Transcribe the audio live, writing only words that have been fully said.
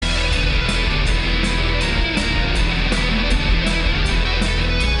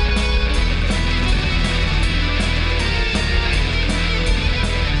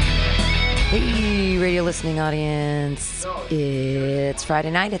listening audience. It's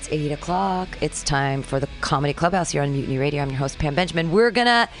Friday night. It's 8 o'clock. It's time for the Comedy Clubhouse here on Mutiny Radio. I'm your host, Pam Benjamin. We're going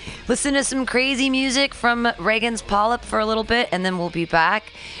to listen to some crazy music from Reagan's Polyp for a little bit, and then we'll be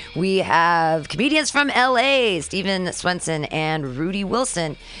back. We have comedians from L.A., Steven Swenson and Rudy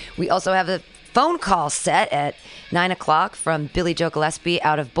Wilson. We also have a phone call set at 9 o'clock from Billy Joe Gillespie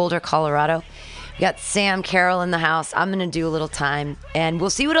out of Boulder, Colorado. We got Sam Carroll in the house. I'm going to do a little time, and we'll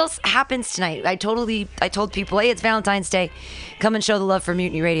see what else happens tonight. I told people, hey, it's Valentine's Day. Come and show the love for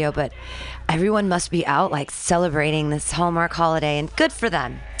Mutiny Radio, but everyone must be out, like, celebrating this Hallmark holiday, and good for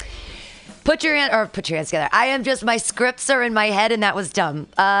them. Put your hands together. My scripts are in my head, and that was dumb.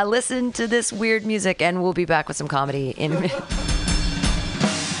 Listen to this weird music, and we'll be back with some comedy in a minute.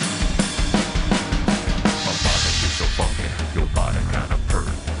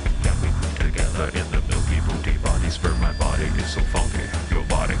 In the milky booty bodies for my body is so funky, your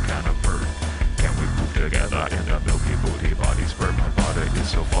body kind of burn. Can we move together in the milky booty bodies for my body is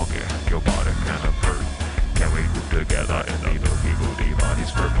so funky, your body kind of burn. Can we move together in the milky booty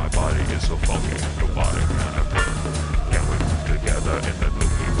bodies for my body is so funky, your body kind of burn. Can we move together in the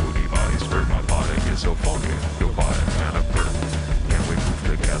milky booty bodies for my body is so funky, your body kind of burn. Can we move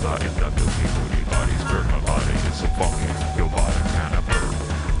together in the milky booty bodies for my body is so funky, your body kind of burn.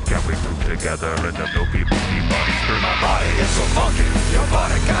 Can we move together in the milky booty bodies for my body is so funky, your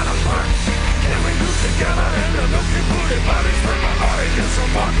body kind of burns. Can we move together in the milky booty bodies for my body is so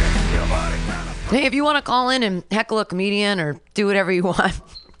funky, your body kind of burns. Hey, if you want to call in and heckle a comedian or do whatever you want,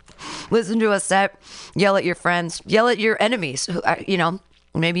 listen to a set, yell at your friends, yell at your enemies,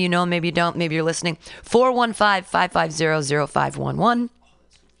 maybe you know, maybe you don't, maybe you're listening. 415-550-0511.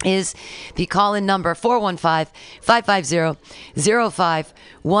 is the call-in number,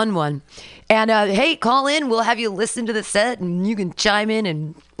 415-550-0511. And, hey, call in. We'll have you listen to the set, and you can chime in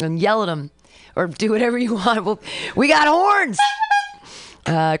and yell at them or do whatever you want. We got horns.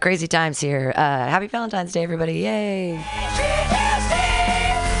 Crazy times here. Happy Valentine's Day, everybody. Yay.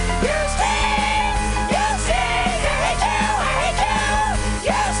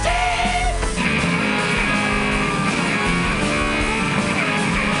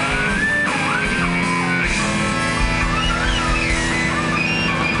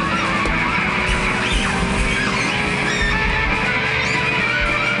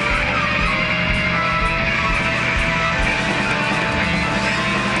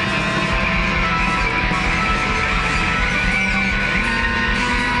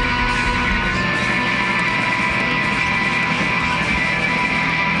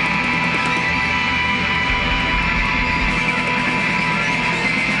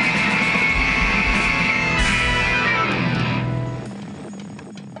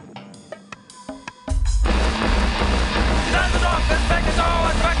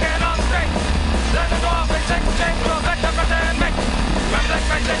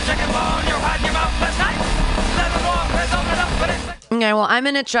 Okay, well, I'm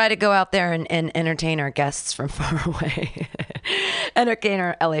going to try to go out there and entertain our guests from far away. Entertain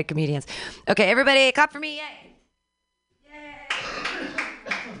our LA comedians. Okay, everybody, clap for me. Yay.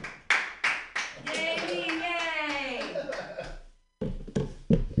 Yay. Yay.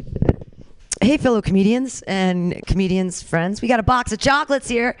 Hey, fellow comedians and comedians' friends. We got a box of chocolates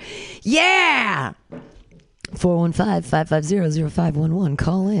here. Yeah. 415-550-0511.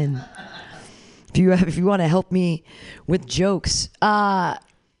 Call in. If you want to help me with jokes. Are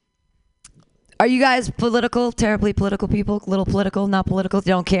you guys political, terribly political people? Little political, not political,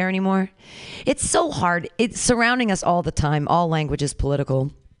 don't care anymore? It's so hard. It's surrounding us all the time. All language is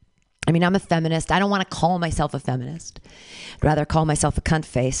political. I mean, I'm a feminist. I don't want to call myself a feminist. I'd rather call myself a cunt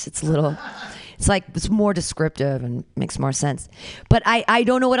face. It's more descriptive and makes more sense. But I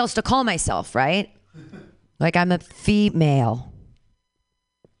don't know what else to call myself, right? Like, I'm a female.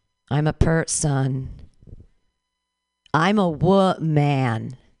 I'm a person. I'm a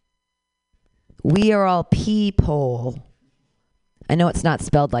woman. We are all people. I know it's not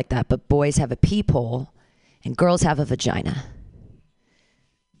spelled like that, but boys have a peephole and girls have a vagina.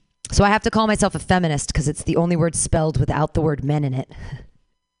 So I have to call myself a feminist because it's the only word spelled without the word men in it.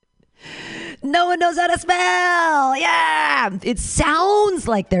 No one knows how to spell. Yeah. It sounds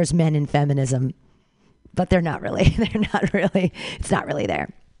like there's men in feminism, but they're not really. They're not really. It's not really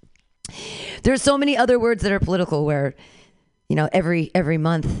there. There's so many other words that are political where, every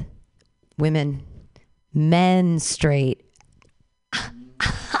month women menstruate.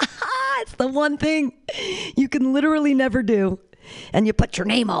 It's the one thing you can literally never do. And you put your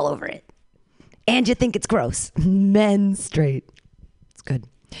name all over it. And you think it's gross. Menstruate. It's good.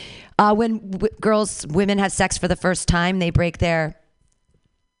 When women have sex for the first time, they break their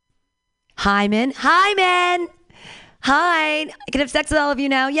Hymen. Hymen. Hi. I can have sex with all of you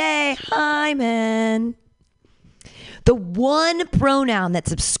now. Yay. Hymen. The one pronoun that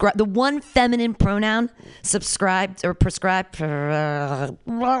the one feminine pronoun subscribed or prescribed. Shoot,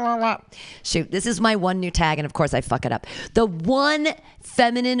 this is my one new tag, and of course I fuck it up. The one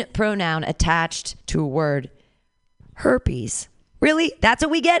feminine pronoun attached to a word. Herpes. Really? That's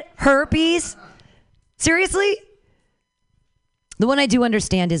what we get? Herpes? Seriously? The one I do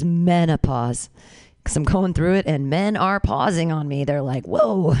understand is menopause. Because I'm going through it and men are pausing on me. They're like,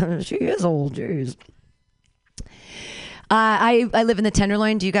 whoa, she is old. Jeez. I live in the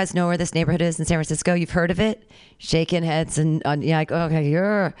Tenderloin. Do you guys know where this neighborhood is in San Francisco? You've heard of it? Shaking heads and yeah, like,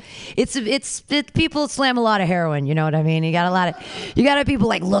 okay, it's people slam a lot of heroin. You know what I mean? You got people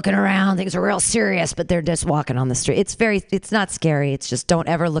like looking around. Things are real serious, but they're just walking on the street. It's not scary. It's just don't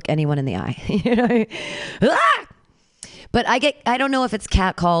ever look anyone in the eye. You know? Ah! But I don't know if it's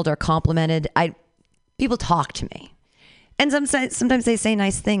catcalled or complimented. People talk to me. And sometimes they say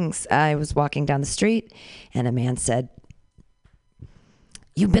nice things. I was walking down the street and a man said,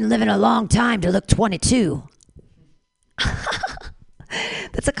 "You've been living a long time to look 22."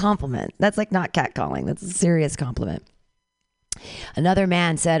 That's a compliment. That's like not catcalling. That's a serious compliment. Another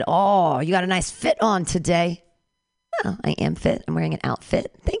man said, "Oh, you got a nice fit on today." Well, I am fit. I'm wearing an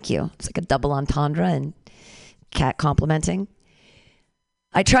outfit. Thank you. It's like a double entendre and cat complimenting.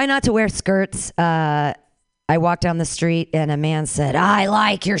 I try not to wear skirts. I walked down the street and a man said, "I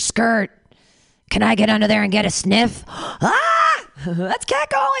like your skirt. Can I get under there and get a sniff?" Ah! That's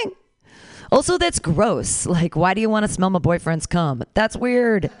catcalling. Also, that's gross. Like, why do you want to smell my boyfriend's cum? That's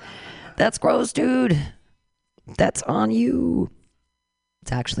weird. That's gross, dude. That's on you.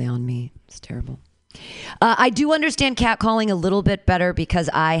 It's actually on me. It's terrible. I do understand catcalling a little bit better because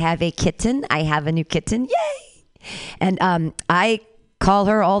I have a kitten. I have a new kitten. Yay! And I call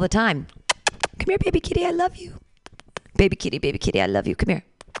her all the time. "Come here, baby kitty, I love you. Baby kitty, I love you. Come here."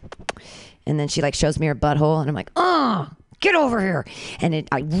 And then she like shows me her butthole and I'm like, "Oh, get over here." And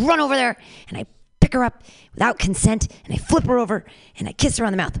I run over there and I pick her up without consent and I flip her over and I kiss her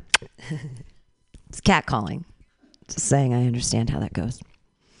on the mouth. It's catcalling. Just saying I understand how that goes.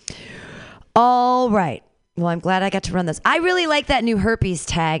 All right. Well, I'm glad I got to run this. I really like that new herpes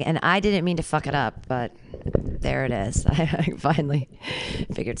tag and I didn't mean to fuck it up, but there it is. I finally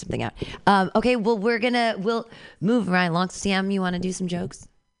figured something out. Okay, well, we'll move right along. Sam, you want to do some jokes?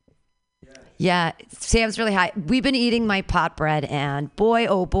 Yeah, Sam's really high. We've been eating my pot bread, and boy,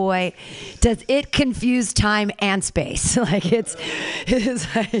 oh boy, does it confuse time and space. Like it's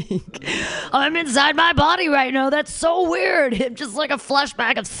like I'm inside my body right now. That's so weird. It's just like a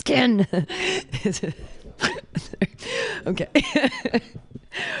flashback of skin. Okay.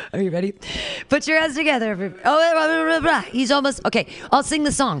 Are you ready? Put your hands together. Oh, he's almost okay. I'll sing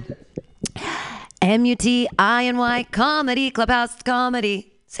the song. MUTINY Comedy Clubhouse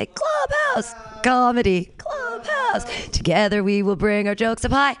Comedy. Say Clubhouse Comedy Clubhouse. Together we will bring our jokes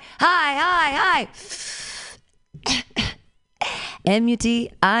up high, high, high, high.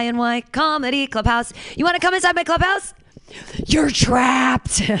 MUTINY Comedy Clubhouse. You want to come inside my clubhouse? You're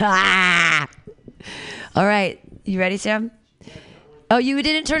trapped. All right. You ready, Sam? Oh, you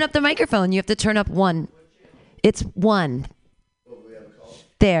didn't turn up the microphone. You have to turn up one. It's one.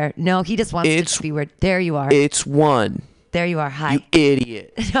 There. No, he just wants it to be weird. There you are. It's one. There you are. Hi. You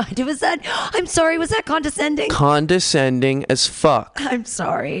idiot. Was that? I'm sorry. Was that condescending? Condescending as fuck. I'm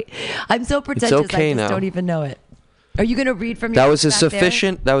sorry. I'm so pretentious. It's okay I just now. don't even know it. Are you going to read from your That was a back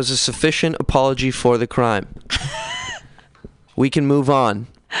sufficient. there? That was a sufficient apology for the crime. We can move on.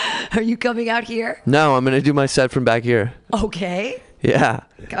 Are you coming out here? No, I'm gonna do my set from back here. Okay. Yeah.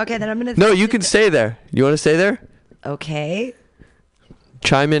 Okay, then I'm gonna. No, you can stay there. You want to stay there? Okay.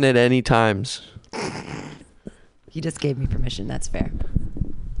 Chime in at any times. He just gave me permission. That's fair.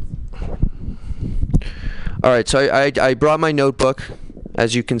 All right, so I brought my notebook,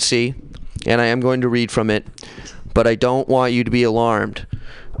 as you can see, and I am going to read from it, but I don't want you to be alarmed.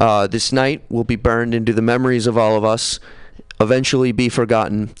 This night will be burned into the memories of all of us, eventually be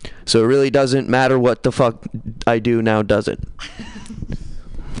forgotten, so it really doesn't matter what the fuck I do now, does it?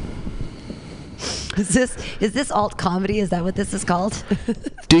 Is this alt comedy? Is that what this is called?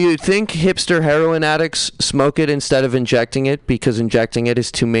 Do you think hipster heroin addicts smoke it instead of injecting it because injecting it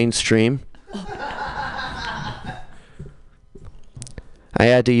is too mainstream? I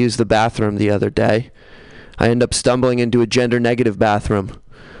had to use the bathroom the other day. I ended up stumbling into a gender-negative bathroom.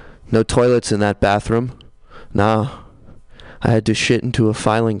 No toilets in that bathroom. No. I had to shit into a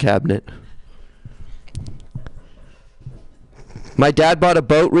filing cabinet. My dad bought a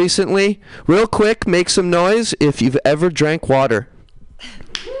boat recently. Real quick, make some noise if you've ever drank water.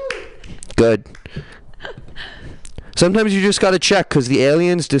 Good. Sometimes you just gotta check, because the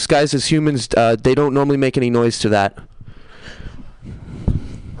aliens disguised as humans, they don't normally make any noise to that.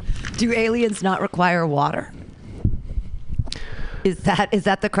 Do aliens not require water? Is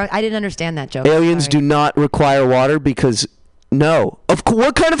that the correct? I didn't understand that joke. Aliens do not require water because no.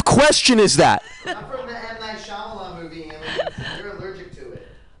 What kind of question is that? Not from the M. Night Shyamalan movie, aliens. You're allergic to it.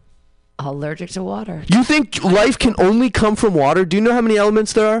 Allergic to water. You think life can only come from water? Do you know how many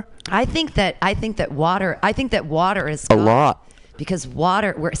elements there are? I think that water is A God. lot. Because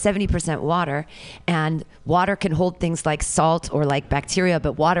we're 70% water, and water can hold things like salt or like bacteria,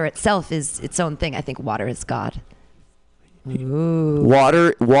 but water itself is its own thing. I think water is God. Ooh.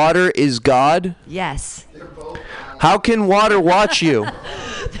 Water is God? Yes. How can water watch you?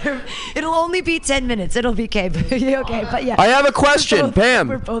 It'll only be 10 minutes. It'll be okay. Okay, but yeah. I have a question, Pam.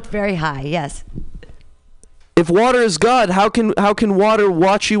 We're both very high. Yes. If water is God, how can water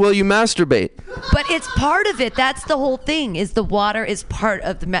watch you while you masturbate? But it's part of it. That's the whole thing. Is the water is part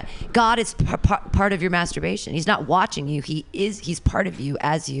of the God is part of your masturbation. He's not watching you. He's part of you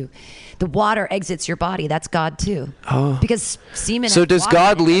as you. The water exits your body. That's God too. Oh. Because semen. So does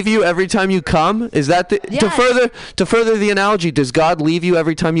God leave you every time you come? Is that Yes. to further the analogy? Does God leave you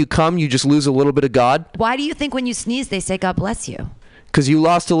every time you come? You just lose a little bit of God? Why do you think when you sneeze they say God bless you? Because you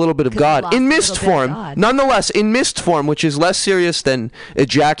lost a little bit of God in mist form. God. Nonetheless, in mist form, which is less serious than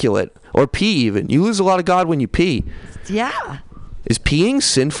ejaculate or pee. Even you lose a lot of God when you pee. Yeah. Is peeing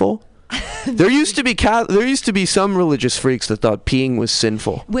sinful? There used to be some religious freaks that thought peeing was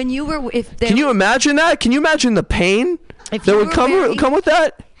sinful. When you were, Can you imagine that? Can you imagine the pain that would come with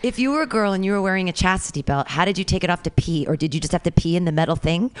that? If you were a girl and you were wearing a chastity belt, how did you take it off to pee, or did you just have to pee in the metal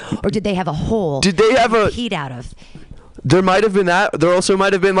thing, or did they have a hole? Did they have a peed out of? There might have been that. There also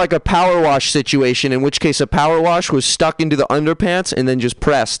might have been like a power wash situation, in which case a power wash was stuck into the underpants and then just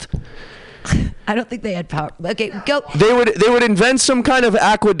pressed. I don't think they had power. Okay, go. They would invent some kind of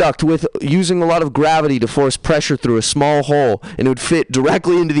aqueduct with using a lot of gravity to force pressure through a small hole, and it would fit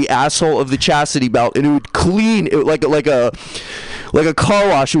directly into the asshole of the chastity belt, and it would clean it like a car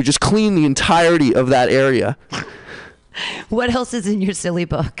wash. It would just clean the entirety of that area. What else is in your silly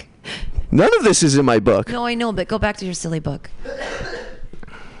book? None of this is in my book. No, I know, but go back to your silly book.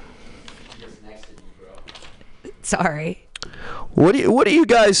 Sorry. What do you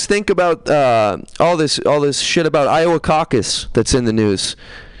guys think about all this shit about Iowa caucus that's in the news?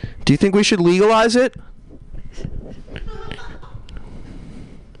 Do you think we should legalize it?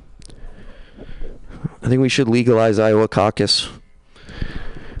 I think we should legalize Iowa caucus.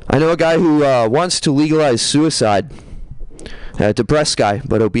 I know a guy who wants to legalize suicide. Depressed guy,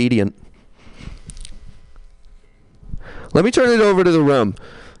 but obedient. Let me turn it over to the room.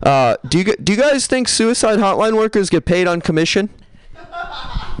 Do you guys think suicide hotline workers get paid on commission?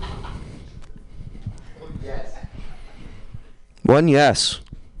 Yes. One yes.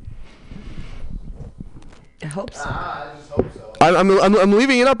 I hope so. I just hope so. I'm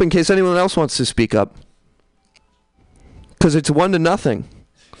leaving it up in case anyone else wants to speak up. Because it's 1-0.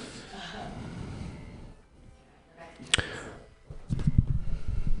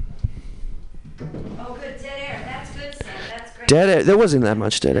 Oh, good. Dead air. That's good, Sam. That's great. Dead air. There wasn't that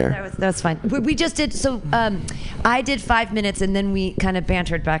much dead air. That's fine. We just did, so I did 5 minutes, and then we kind of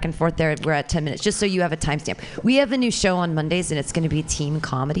bantered back and forth there. We're at 10 minutes, just so you have a timestamp. We have a new show on Mondays, and it's going to be team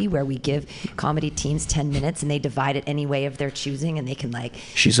comedy, where we give comedy teams 10 minutes, and they divide it any way of their choosing, and they can like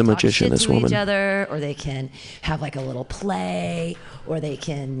She's a talk magician, shit this to woman. each other, or they can have like a little play, or they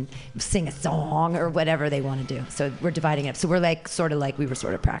can sing a song, or whatever they want to do. So we're dividing it up. So we're like sort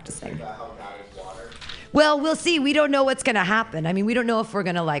of practicing. Well, we'll see. We don't know what's going to happen. I mean, we don't know if we're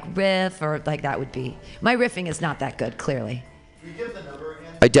going to like riff or like that would be. My riffing is not that good, clearly. Can you give the number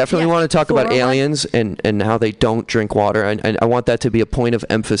again? I definitely want to talk about 401. aliens and how they don't drink water. And I want that to be a point of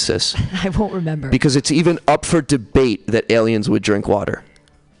emphasis. I won't remember. Because it's even up for debate that aliens would drink water.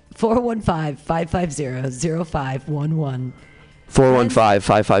 415-550-0511.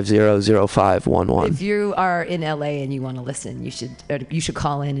 415-550-0511. If you are in LA and you want to listen, you should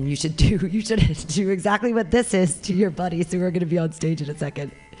call in, and you should do exactly what this is to your buddies who are going to be on stage in a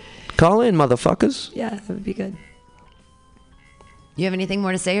second. Call in, motherfuckers. Yeah, that would be good. You have anything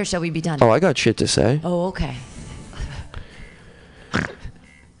more to say, or shall we be done? Oh, I got shit to say. Oh, okay.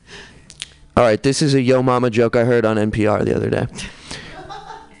 All right, this is a Yo Mama joke I heard on NPR the other day.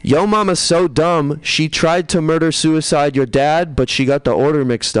 Yo Mama's so dumb, she tried to murder-suicide your dad, but she got the order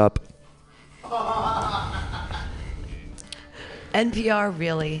mixed up. NPR,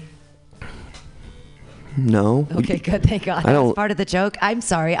 really? No. Okay, good. Thank God. I don't- That's part of the joke. I'm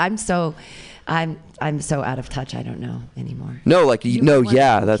sorry. I'm so out of touch. I don't know anymore. No, like, You no, were one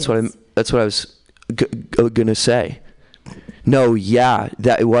yeah, of the that's what I'm... kids. That's what I was gonna say. No, yeah,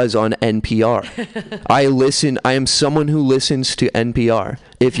 that it was on NPR. I am someone who listens to NPR,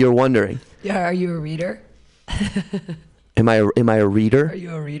 if you're wondering. Yeah, are you a reader? Am I a reader? Are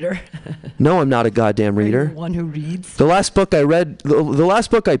you a reader? No, I'm not a goddamn reader. Are you one who reads? The last book I read, the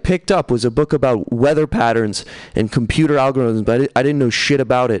last book I picked up was a book about weather patterns and computer algorithms, but I didn't know shit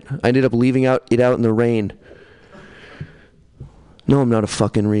about it. I ended up leaving it out in the rain. No, I'm not a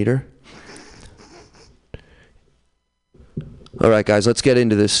fucking reader. All right, guys, let's get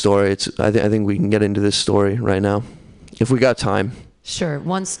into this story. I think we can get into this story right now, if we got time. Sure,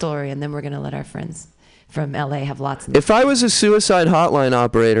 one story, and then we're going to let our friends from LA have lots of... If I was a suicide hotline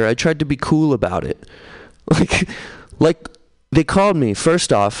operator, I tried to be cool about it. Like they called me.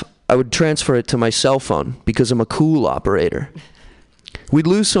 First off, I would transfer it to my cell phone because I'm a cool operator. We'd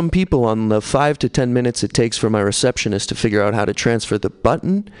lose some people on the 5 to 10 minutes it takes for my receptionist to figure out how to transfer the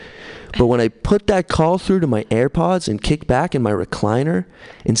button. But when I put that call through to my AirPods and kicked back in my recliner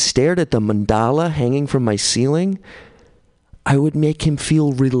and stared at the mandala hanging from my ceiling, I would make him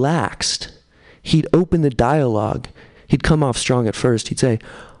feel relaxed. He'd open the dialogue. He'd come off strong at first. He'd say,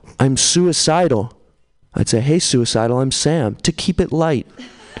 "I'm suicidal." I'd say, "Hey, suicidal, I'm Sam," to keep it light.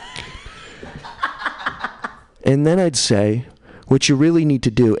 And then I'd say, "What you really need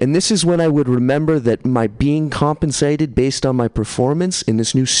to do," and this is when I would remember that my being compensated based on my performance in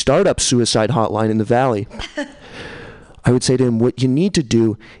this new startup suicide hotline in the Valley. I would say to him, "What you need to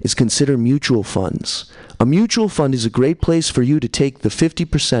do is consider mutual funds. A mutual fund is a great place for you to take the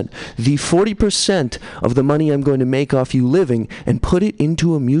 50%, the 40% of the money I'm going to make off you living and put it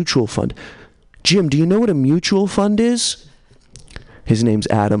into a mutual fund." Jim, do you know what a mutual fund is? His name's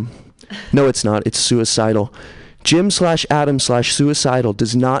Adam. No, it's not. It's suicidal. Jim/Adam/suicidal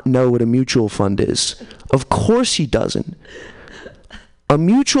does not know what a mutual fund is. Of course he doesn't. A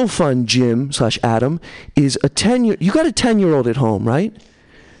mutual fund, Jim/Adam, is a 10-year... You got a 10-year-old at home, right?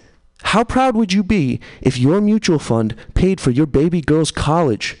 How proud would you be if your mutual fund paid for your baby girl's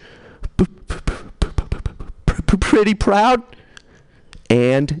college? Pretty proud?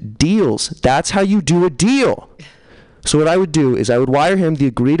 And deals. That's how you do a deal. So what I would do is I would wire him the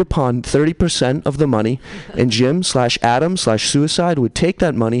agreed upon 30% of the money, and Jim/Adam/suicide would take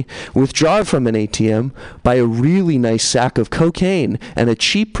that money, withdraw it from an ATM, buy a really nice sack of cocaine and a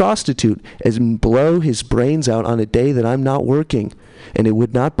cheap prostitute, and blow his brains out on a day that I'm not working. And it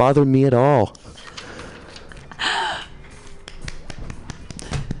would not bother me at all.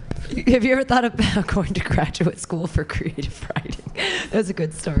 Have you ever thought about going to graduate school for creative writing? That was a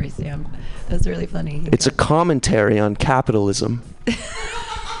good story, Sam. That was really funny. It's a commentary on capitalism.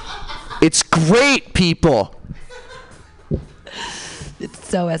 It's great, people. It's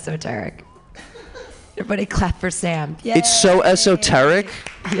so esoteric. Everybody clap for Sam. Yay. It's so esoteric.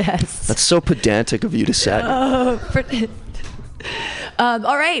 Yes. That's so pedantic of you to say. All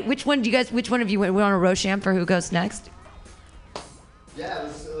right. Which one of you want to Rosham for who goes next? Yeah,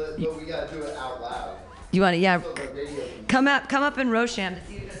 but we gotta do it out loud. You want to? Yeah. So the radio Come up and Rosham to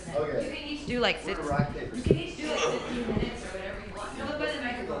see who goes next. Okay. You can each do like 15. You can each do like 15 minutes or whatever you want. Come up by the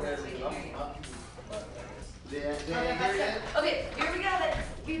microphone so we can hear you. Okay, here we go.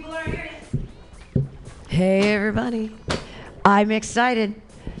 People are here. Hey everybody, I'm excited.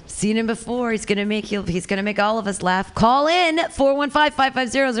 Seen him before. He's gonna make all of us laugh. Call in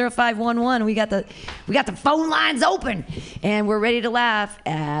 415-550-0511. We got the phone lines open, and we're ready to laugh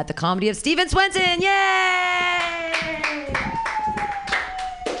at the comedy of Steven Swenson. Yay!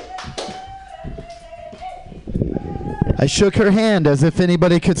 I shook her hand as if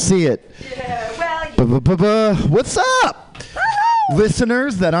anybody could see it. Yeah, well, What's up?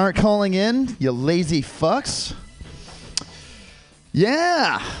 Listeners that aren't calling in, you lazy fucks.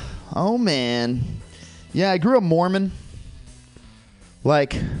 Yeah. Oh, man. Yeah, I grew up Mormon.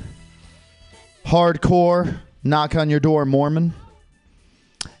 Like, hardcore, knock on your door Mormon.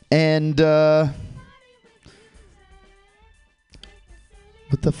 And, what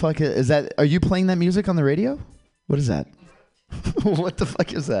the fuck is that? Are you playing that music on the radio? What is that? What the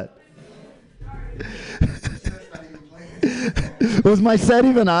fuck is that? Was my set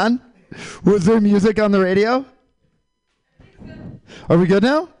even on? Was there music on the radio? Are we good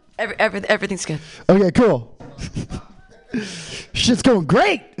now? everything's good. Okay, cool. Shit's going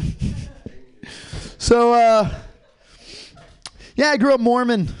great. So, yeah, I grew up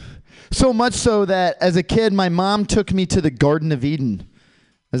Mormon. So much so that as a kid, my mom took me to the Garden of Eden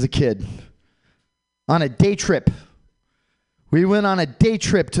as a kid on a day trip. We went on a day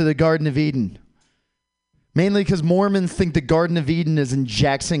trip to the Garden of Eden. Mainly because Mormons think the Garden of Eden is in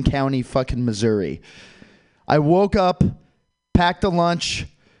Jackson County, fucking Missouri. I woke up, packed a lunch,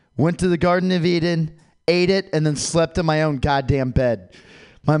 went to the Garden of Eden, ate it, and then slept in my own goddamn bed.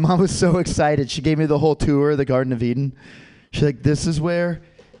 My mom was so excited. She gave me the whole tour of the Garden of Eden. She's like, this is where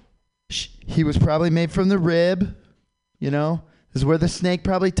he was probably made from the rib, you know? This is where the snake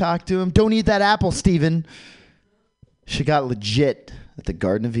probably talked to him. Don't eat that apple, Steven. She got legit at the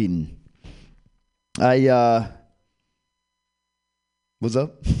Garden of Eden. What's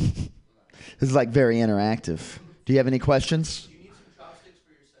up? This is like very interactive. Do you have any questions? Do you need some chopsticks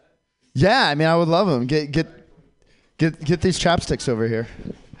for your set? Yeah, I mean, I would love them. Get these chopsticks over here.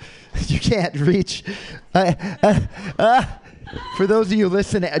 You can't reach. For those of you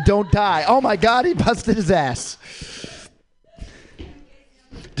listening, don't die. Oh my God, he busted his ass.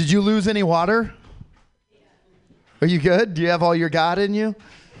 Did you lose any water? Are you good? Do you have all your God in you?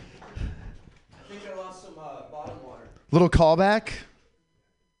 I think I lost some bottom water. Little callback?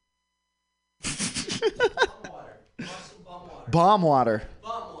 Bum water. Lost some bum water. Bomb water.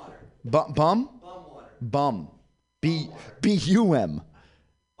 Bum water. Bum? Bum water. Bum. B-U-M.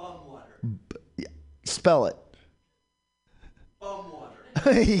 Bum water. Spell it. Bum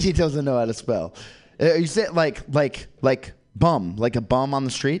water. He doesn't know how to spell. You say it like bum, like a bum on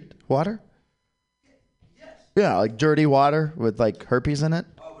the street water? Yes. Yeah, like dirty water with like herpes in it.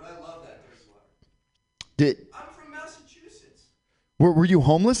 Oh, but I love that dirty water. I'm from Massachusetts. Were you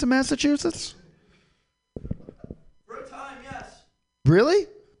homeless in Massachusetts? For a time, yes. Really?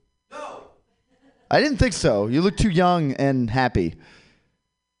 No. I didn't think so. You look too young and happy.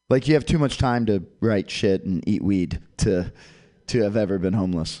 Like you have too much time to write shit and eat weed to have ever been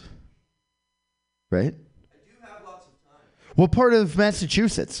homeless. Right? I do have lots of time. What part of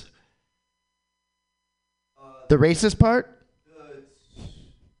Massachusetts? The racist part?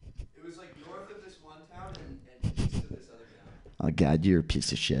 It was like north of this one town and east of this other town. Oh, God, you're a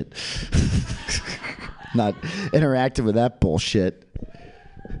piece of shit. Not interacting with that bullshit.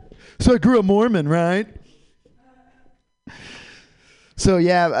 So I grew up Mormon, right? So,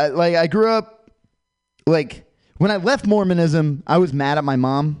 yeah, I grew up, like, when I left Mormonism, I was mad at my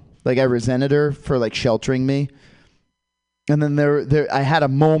mom. Like, I resented her for, like, sheltering me. And then I had a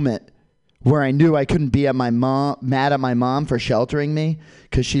moment where I knew I couldn't be mad at my mom for sheltering me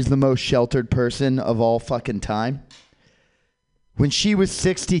because she's the most sheltered person of all fucking time. When she was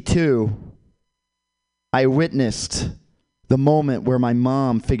 62, I witnessed the moment where my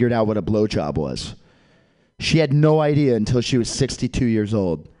mom figured out what a blowjob was. She had no idea until she was 62 years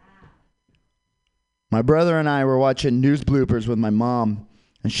old. My brother and I were watching news bloopers with my mom,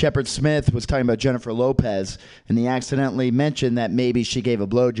 and Shepard Smith was talking about Jennifer Lopez, and he accidentally mentioned that maybe she gave a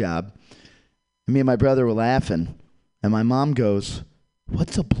blowjob. And me and my brother were laughing, and my mom goes,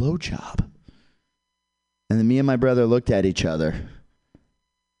 "What's a blowjob?" And then me and my brother looked at each other,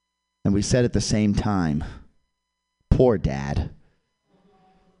 and we said at the same time, "Poor Dad."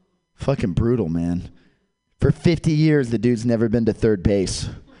 Fucking brutal, man. For 50 years, the dude's never been to third base.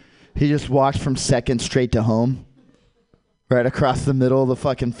 He just walks from second straight to home, right across the middle of the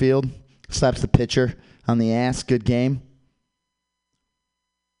fucking field, slaps the pitcher on the ass. Good game.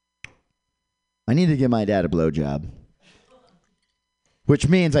 I need to give my dad a blowjob, which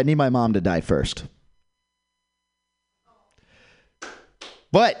means I need my mom to die first.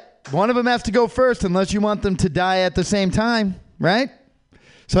 But one of them has to go first unless you want them to die at the same time, right?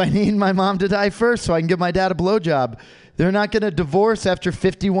 So I need my mom to die first so I can give my dad a blowjob. They're not going to divorce after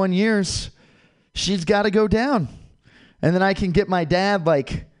 51 years. She's got to go down. And then I can get my dad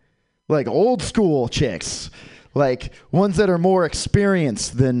like old school chicks, like ones that are more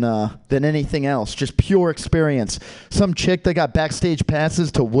experienced than anything else, just pure experience. Some chick that got backstage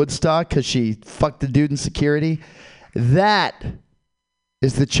passes to Woodstock because she fucked the dude in security. That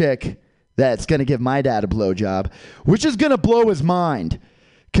is the chick that's going to give my dad a blowjob, which is going to blow his mind.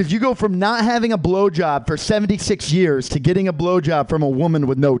 Because you go from not having a blowjob for 76 years to getting a blowjob from a woman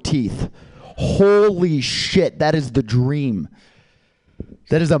with no teeth. Holy shit, that is the dream.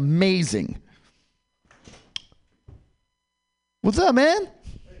 That is amazing. What's up, man?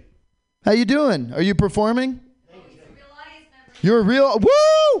 How you doing? Are you performing? You're a real...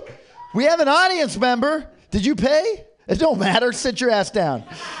 Woo! We have an audience member. Did you pay? It don't matter. Sit your ass down.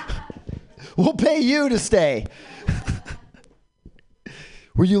 We'll pay you to stay.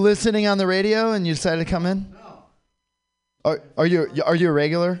 Were you listening on the radio and you decided to come in? No. Are you a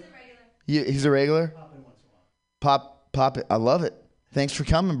regular? He's a regular? Pop in once in a while. Pop it. I love it. Thanks for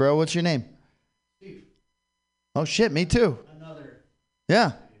coming, bro. What's your name? Steve. Oh, shit. Me too. Another.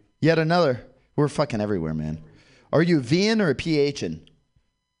 Yeah. Yet another. We're fucking everywhere, man. Are you a V-in or a PH-in?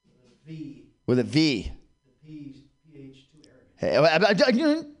 V. With a V. The P's PH too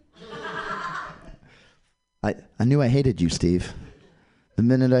arrogant. Hey, I knew I hated you, Steve. The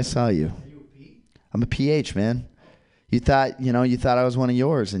minute I saw you. Are you a P? I'm a PH, man. You thought I was one of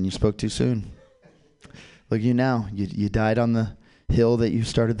yours, and you spoke too soon. Look at you now. You died on the hill that you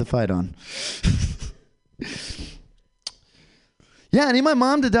started the fight on. Yeah, I need my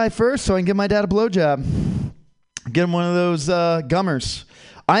mom to die first so I can give my dad a blowjob. Get him one of those gummers.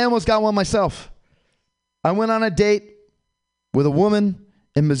 I almost got one myself. I went on a date with a woman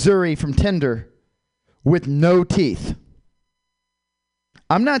in Missouri from Tinder with no teeth.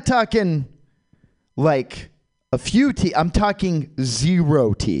 I'm not talking like a few teeth. I'm talking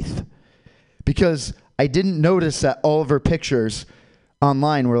 0 teeth. Because I didn't notice that all of her pictures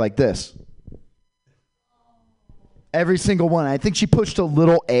online were like this. Every single one. I think she pushed a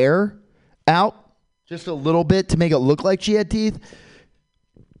little air out, just a little bit to make it look like she had teeth.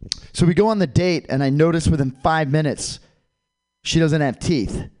 So we go on the date, and I notice within 5 minutes she doesn't have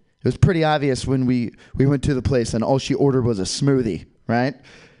teeth. It was pretty obvious when we went to the place, and all she ordered was a smoothie, right?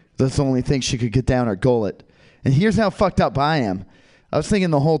 That's the only thing she could get down her gullet. And here's how fucked up I am. I was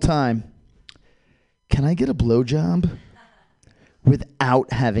thinking the whole time, can I get a blowjob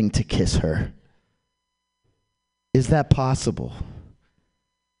without having to kiss her? Is that possible?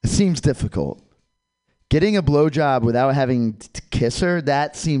 It seems difficult. Getting a blowjob without having to kiss her,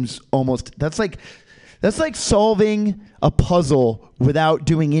 that seems almost, that's like solving a puzzle without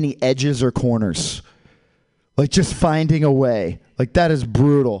doing any edges or corners. Like just finding a way. Like that is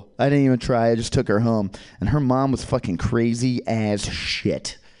brutal. I didn't even try. I just took her home. And her mom was fucking crazy as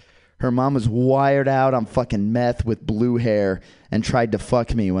shit. Her mom was wired out on fucking meth with blue hair and tried to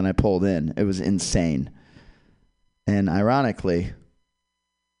fuck me when I pulled in. It was insane. And ironically,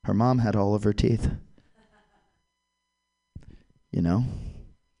 her mom had all of her teeth. You know?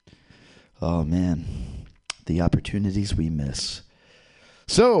 Oh, man. The opportunities we miss.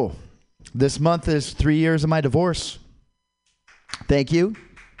 So, this month is 3 years of my divorce. Thank you.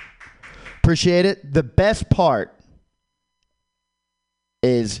 Appreciate it. The best part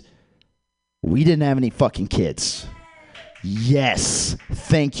is we didn't have any fucking kids. Yes.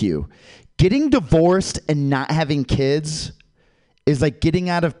 Thank you. Getting divorced and not having kids is like getting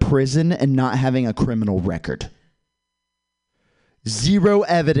out of prison and not having a criminal record. 0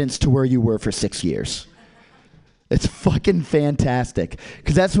 evidence to where you were for 6 years. It's fucking fantastic.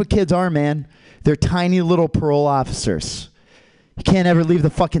 Because that's what kids are, man. They're tiny little parole officers. You can't ever leave the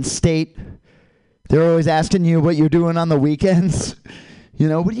fucking state. They're always asking you what you're doing on the weekends. You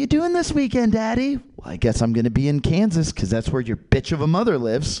know, what are you doing this weekend, Daddy? Well, I guess I'm going to be in Kansas because that's where your bitch of a mother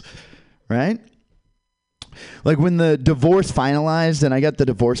lives. Right? Like when the divorce finalized and I got the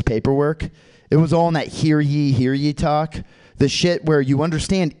divorce paperwork, it was all in that hear ye talk. The shit where you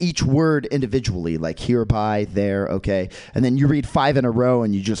understand each word individually, like hereby, there, okay. And then you read 5 in a row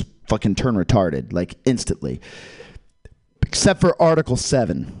and you just fucking turn retarded, like instantly. Except for Article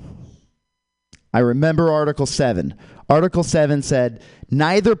 7. I remember Article 7. Article 7 said,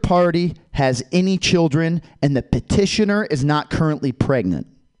 neither party has any children and the petitioner is not currently pregnant.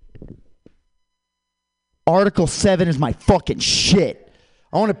 Article 7 is my fucking shit.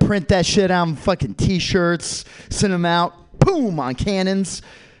 I want to print that shit out on fucking t-shirts, send them out, boom, on cannons.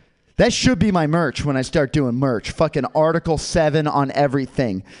 That should be my merch when I start doing merch. Fucking Article 7 on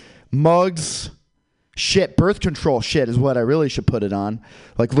everything. Mugs, shit, birth control shit is what I really should put it on.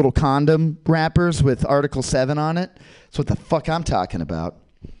 Like little condom wrappers with Article 7 on it. That's what the fuck I'm talking about.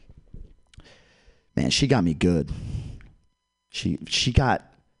 Man, she got me good. She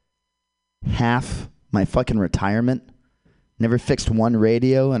got half my fucking retirement. Never fixed one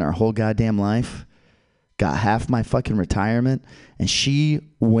radio in our whole goddamn life. Got half my fucking retirement. And she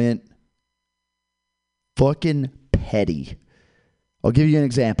went fucking petty. I'll give you an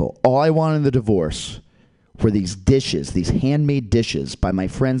example. All I wanted in the divorce were these dishes, these handmade dishes by my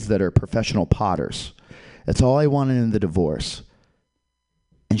friends that are professional potters. That's all I wanted in the divorce.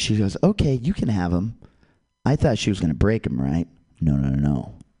 And she goes, okay, you can have them. I thought she was going to break them, right?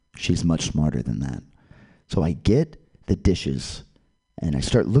 No. She's much smarter than that. So I get the dishes and I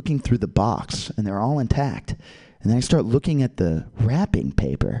start looking through the box and they're all intact. And then I start looking at the wrapping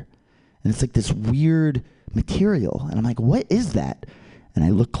paper and it's like this weird material. And I'm like, what is that? And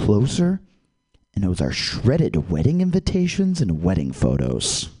I look closer and it was our shredded wedding invitations and wedding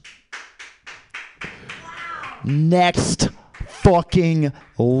photos. Wow. Next fucking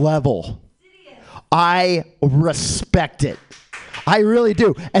level. I respect it. I really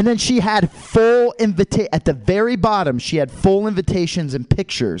do. And then she had full at the very bottom, she had full invitations and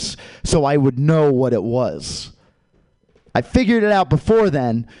pictures so I would know what it was. I figured it out before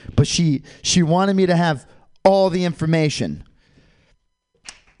then, but she wanted me to have all the information.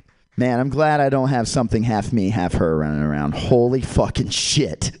 Man, I'm glad I don't have something half me, half her running around. Holy fucking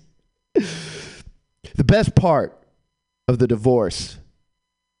shit. The best part of the divorce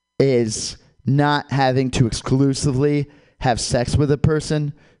is not having to exclusively have sex with a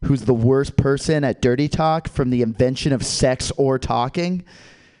person who's the worst person at dirty talk from the invention of sex or talking.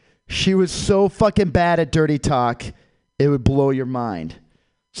 She was so fucking bad at dirty talk, it would blow your mind.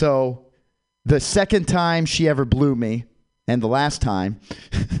 So the second time she ever blew me, and the last time,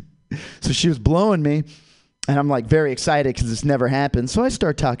 so she was blowing me, and I'm like very excited because this never happened. So I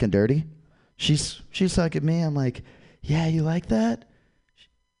start talking dirty. She's like at me. I'm like, yeah, you like that?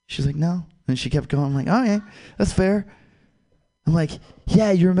 She's like, no. And she kept going. I'm like, oh yeah, that's fair. I'm like,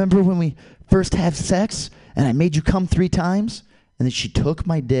 yeah, you remember when we first had sex and I made you come 3 times? And then she took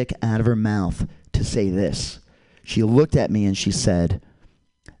my dick out of her mouth to say this. She looked at me and she said,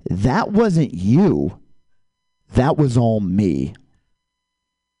 that wasn't you. That was all me.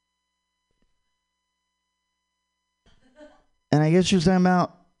 And I guess she was talking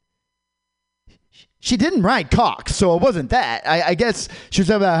about, she didn't ride cock, so it wasn't that. I guess she was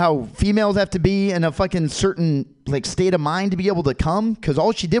talking about how females have to be in a fucking certain like state of mind to be able to come, because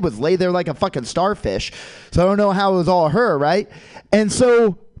all she did was lay there like a fucking starfish. So I don't know how it was all her, right? And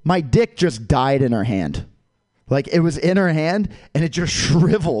so my dick just died in her hand. Like it was in her hand and it just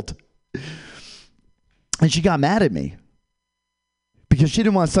shriveled. And she got mad at me because she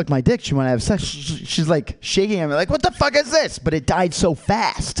didn't want to suck my dick. She wanted to have sex. She's like shaking at me like, what the fuck is this? But it died so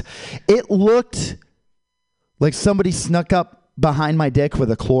fast. It looked like somebody snuck up behind my dick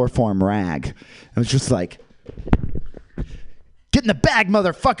with a chloroform rag. It was just like, get in the bag,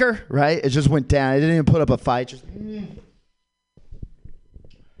 motherfucker. Right? It just went down. It didn't even put up a fight. Just,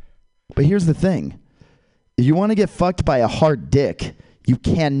 But here's the thing. If you want to get fucked by a hard dick, you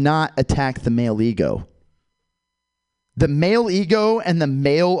cannot attack the male ego. The male ego and the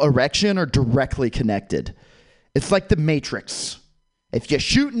male erection are directly connected. It's like the Matrix. If you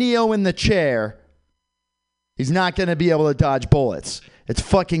shoot Neo in the chair, he's not going to be able to dodge bullets. It's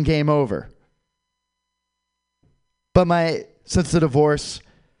fucking game over. But since the divorce,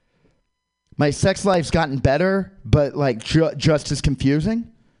 my sex life's gotten better, but like just as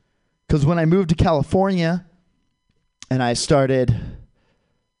confusing. Because when I moved to California and I started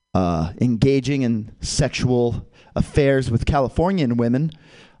engaging in sexual affairs with Californian women,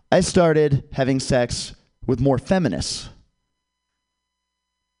 I started having sex with more feminists.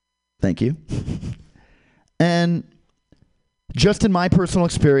 Thank you. And just in my personal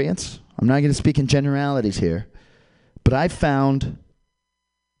experience, I'm not going to speak in generalities here, but I found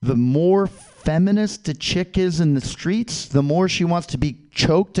the more feminist a chick is in the streets, the more she wants to be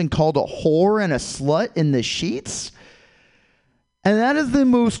choked and called a whore and a slut in the sheets. And that is the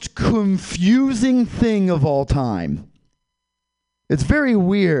most confusing thing of all time. It's very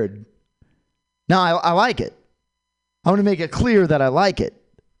weird. Now, I like it. I want to make it clear that I like it.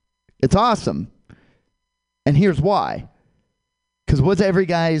 It's awesome. And here's why. Because what's every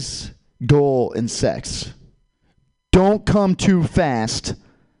guy's goal in sex? Don't come too fast,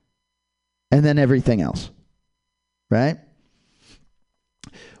 and then everything else. Right?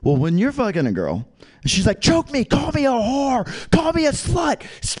 Well, when you're fucking a girl, and she's like, choke me, call me a whore, call me a slut,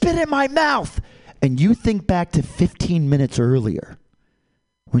 spit in my mouth. And you think back to 15 minutes earlier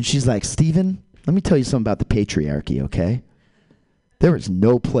when she's like, Steven, let me tell you something about the patriarchy, okay? There is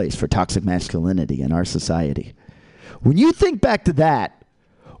no place for toxic masculinity in our society. When you think back to that,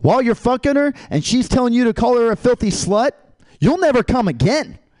 while you're fucking her and she's telling you to call her a filthy slut, you'll never come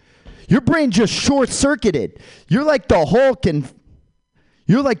again. Your brain just short-circuited. You're like the Hulk in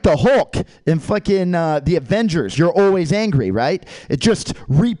fucking the Avengers. You're always angry, right? It just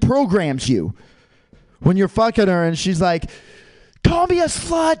reprograms you. When you're fucking her and she's like, call me a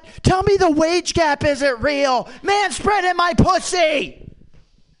slut. Tell me the wage gap isn't real. Man spreading my pussy.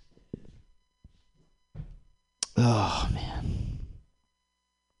 Oh, man.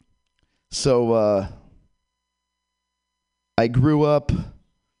 So, I growing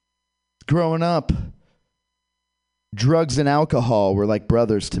up, drugs and alcohol were like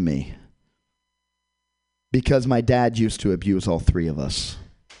brothers to me because my dad used to abuse all 3 of us.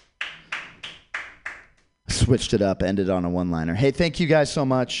 Switched it up, ended on a one-liner. Hey, thank you guys so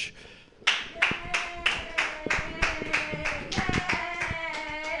much.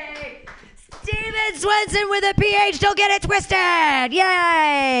 Steven Swenson with a PH, don't get it twisted.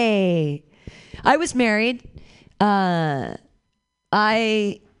 Yay. I was married. I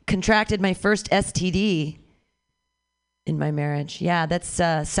contracted my first STD in my marriage. Yeah, that's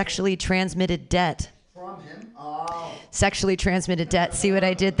sexually transmitted debt. From him? Oh. Sexually transmitted debt. See what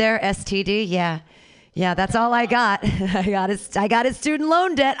I did there? STD? Yeah. Yeah, that's all I got. I got his student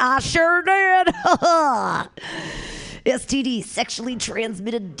loan debt. I sure did. STD, sexually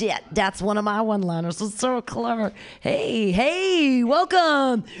transmitted debt. That's one of my one-liners. It's so clever. Hey,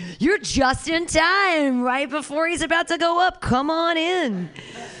 welcome. You're just in time, right before he's about to go up. Come on in.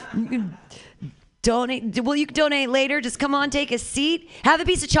 You can donate. Well, you can donate later. Just come on, take a seat. Have a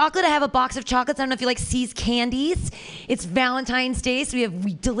piece of chocolate. I have a box of chocolates. I don't know if you like C's candies. It's Valentine's Day, so we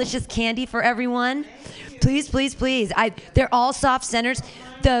have delicious candy for everyone. Please. They're all soft centers.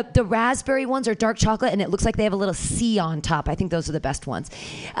 The raspberry ones are dark chocolate, and it looks like they have a little C on top. I think those are the best ones.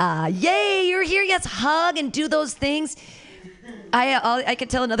 Yay, you're here. Yes, hug and do those things. I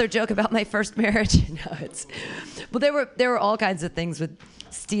could tell another joke about my first marriage. There were all kinds of things with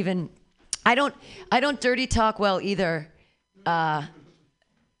Steven. I don't dirty talk well either. Oh,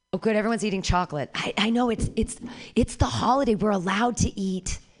 good. Everyone's eating chocolate. I know it's the holiday. We're allowed to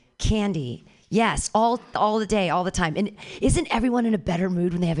eat candy. Yes, all the day, all the time. And isn't everyone in a better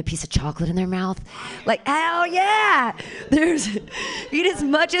mood when they have a piece of chocolate in their mouth? Like, hell yeah! Eat as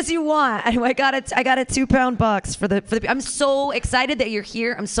much as you want. I got a 2-pound box for the. I'm so excited that you're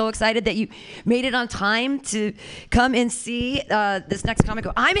here. I'm so excited that you made it on time to come and see this next comic.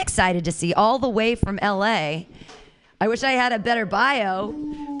 I'm excited to see all the way from LA. I wish I had a better bio,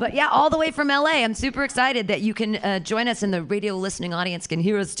 but yeah, all the way from LA. I'm super excited that you can join us, and the radio listening audience can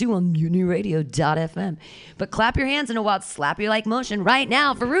hear us too on MutinyRadio.fm. But clap your hands in a wild slap you like motion right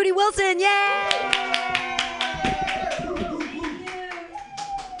now for Rudy Wilson. Yay!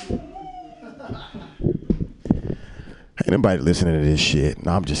 Ain't nobody listening to this shit.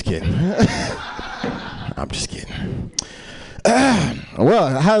 No, I'm just kidding. I'm just kidding.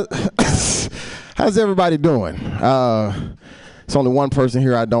 Well, how's everybody doing? It's only one person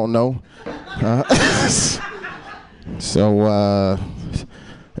here I don't know. So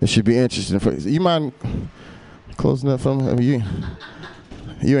it should be interesting. You mind closing up for me? I mean,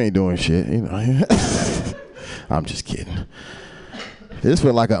 you ain't doing shit. You know. I'm just kidding. This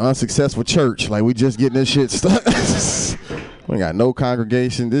feel like an unsuccessful church. Like we just getting this shit stuck. We ain't got no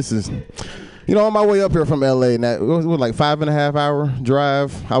congregation. This is... You know, on my way up here from LA, and that it was like 5.5 hour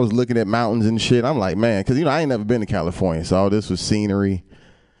drive. I was looking at mountains and shit. I'm like, man, because, you know, I ain't never been to California. So all this was scenery.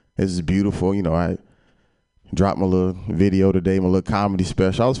 This is beautiful. You know, I dropped my little video today, my little comedy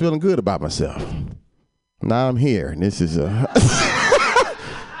special. I was feeling good about myself. Now I'm here, and this is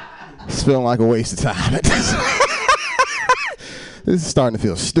it's feeling like a waste of time. This is starting to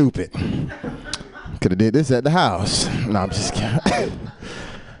feel stupid. Could have did this at the house. No, I'm just kidding.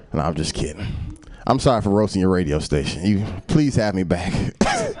 No, I'm just kidding. I'm sorry for roasting your radio station. You please have me back.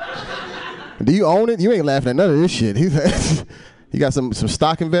 Do you own it? You ain't laughing at none of this shit. You got some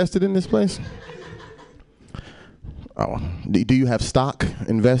stock invested in this place? Oh, do you have stock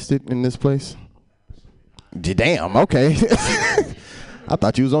invested in this place? Damn, okay. I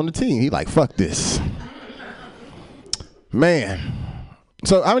thought you was on the team. He like, fuck this. Man.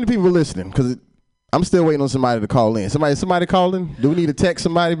 So how many people are listening? Because I'm still waiting on somebody to call in. Somebody calling? Do we need to text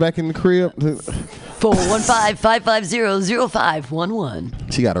somebody back in the crib?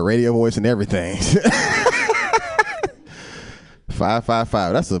 415-550-0511. She got a radio voice and everything.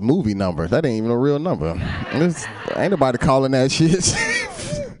 555. That's a movie number. That ain't even a real number. Ain't nobody calling that shit.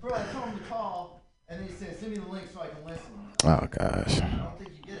 Bro, I told him to call, and then he said, send me the link so I can listen. Oh, gosh. I don't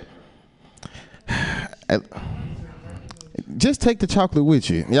think you get it. Just take the chocolate with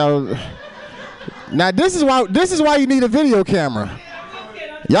you. Y'all... Now this is why you need a video camera.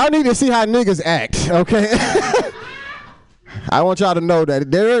 Y'all need to see how niggas act, okay? I want y'all to know that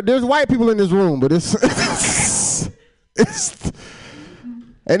there's white people in this room, but it's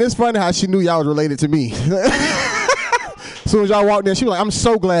and it's funny how she knew y'all was related to me. As soon as y'all walked in, she was like, "I'm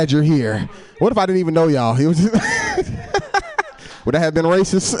so glad you're here." What if I didn't even know y'all? Would that have been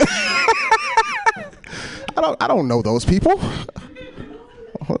racist? I don't know those people.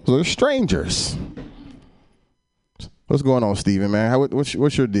 Those are strangers. What's going on, Steven, man?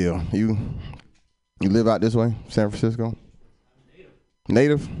 What's your deal? You live out this way, San Francisco?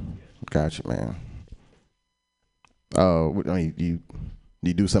 Native? Gotcha, man.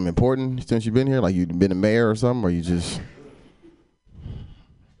 You do something important since you've been here? Like you been a mayor or something, or you just...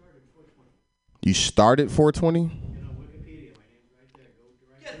 You started 420?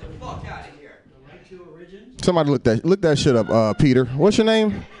 Get the fuck out of here. Somebody look that shit up, Peter. What's your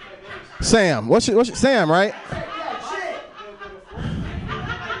name? Sam. What's your Sam, right?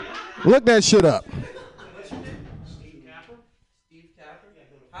 Look that shit up. Steve Capper?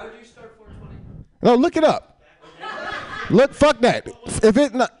 How did you start 420? No, look it up. Look, fuck that. If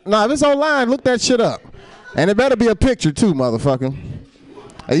it's online, look that shit up. And it better be a picture too, motherfucker.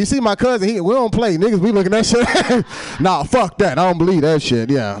 Hey, you see my cousin, we don't play. Niggas, we looking at shit. Nah, fuck that. I don't believe that shit.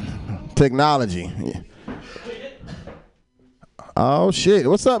 Yeah. Technology. Yeah. Oh, shit.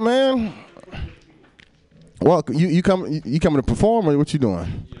 What's up, man? Well, you coming to perform or what you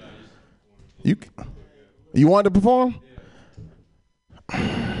doing? You wanted to perform?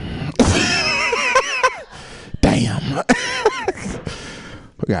 Damn.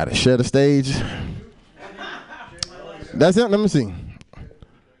 We gotta share the stage. That's it. Let me see.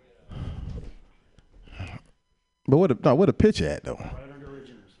 But what a pitch at though? Right under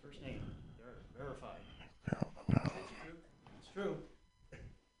originals, first name, verified. It's true.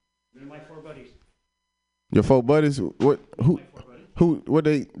 They're my 4 buddies. Your 4 buddies? What? Who? What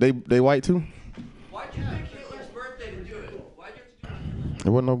they white too? Why'd you pick Hitler's birthday to do it? Why'd you have to do it?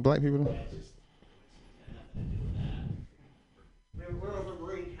 There wasn't no black people there? We're over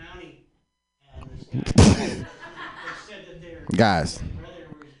Marine County, and this guy, they said that they're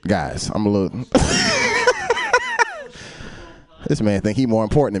Guys, I'm a little. This man think he more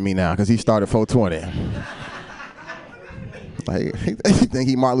important than me now because he started 420. Like he think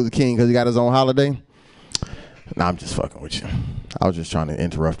he Martin Luther King because he got his own holiday. Nah, I'm just fucking with you. I was just trying to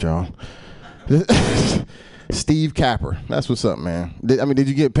interrupt y'all. Steve Capper, that's what's up, man. Did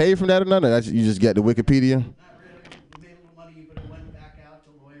you get paid from that or nothing? You just get the Wikipedia? not really. We made a little money, but it went back out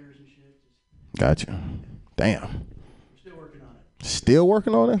to lawyers and shit. Gotcha. Damn. We're still working on it. Still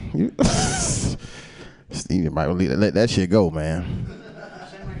working on it? You Steve might let that shit go, man. I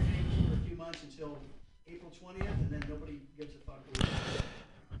sent my papers for a few months until April 20th, and then nobody gives a fuck.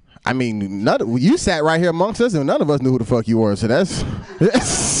 I mean, you sat right here amongst us, and none of us knew who the fuck you were. So that's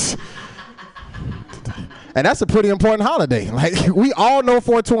and that's a pretty important holiday. Like we all know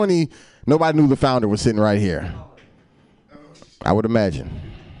 420. Nobody knew the founder was sitting right here. I would imagine.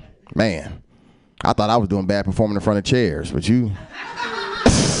 Man, I thought I was doing bad performing in front of chairs, but you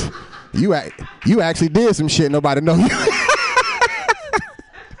actually did some shit nobody know you.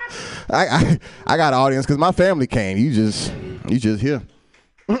 I got an audience because my family came. You just here.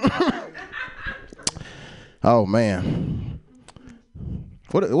 Oh man,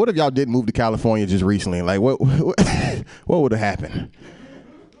 what if y'all did move to California just recently? Like what would have happened?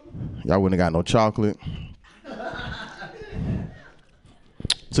 Y'all wouldn't have got no chocolate.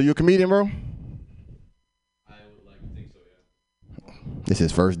 So you a comedian, bro? I would like to think so, yeah. This is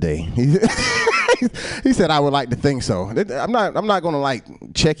his first day. He said, "I would like to think so." I'm not gonna like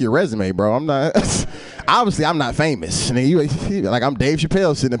check your resume, bro. I'm not. Obviously, I'm not famous. And you like I'm Dave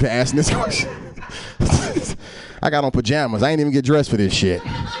Chappelle sitting up here asking this question. I got on pajamas. I ain't even get dressed for this shit.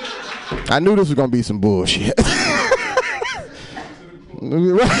 I knew this was gonna be some bullshit.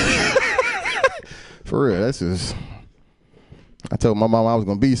 For real, this is. I told my mom I was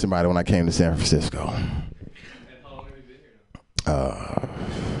gonna be somebody when I came to San Francisco. And how long have you been here now?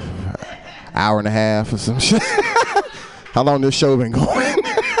 Hour and a half or some shit. How long this show been going?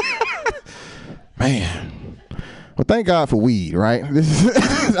 Man. Well, thank God for weed, right?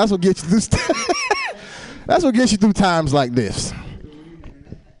 That's what gets you through. That's what gets you through times like this.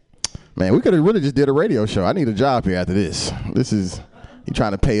 Man, we could have really just did a radio show. I need a job here after this. You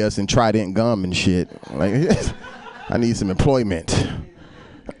trying to pay us in Trident gum and shit. Like, I need some employment.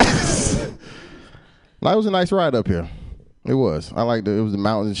 It was a nice ride up here. It was. I liked it. It was the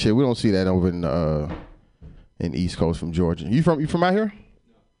mountains and shit. We don't see that over in East Coast from Georgia. You from out here?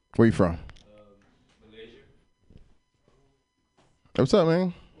 No. Where you from? Malaysia. What's up,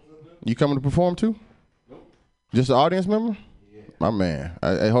 man? You coming to perform too? Nope. Just an audience member? Yeah. My man.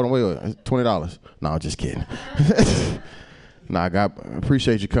 Hey, hold on, wait. $20. No, I'm just kidding. Nah,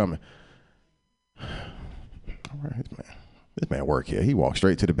 appreciate you coming. All right, this man work here. He walked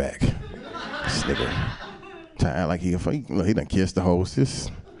straight to the back. This nigga. Like he done kissed the host.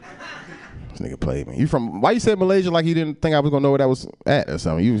 This nigga played me. Why you said Malaysia like you didn't think I was gonna know where that was at or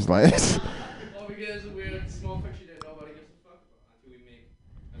something? You was like, Well, because we're like a small country that nobody gives a fuck about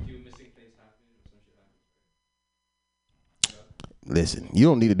until missing things happen or some shit happens. listen, you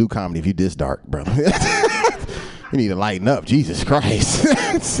don't need to do comedy if you this dark, brother. You need to lighten up. Jesus Christ,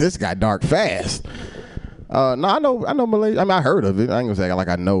 this got dark fast. No, I know Malaysia. I mean, I heard of it. I ain't gonna say like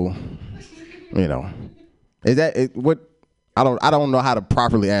I know. You know. Is that it, what? I don't know how to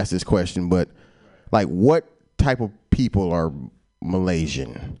properly ask this question, but like, what type of people are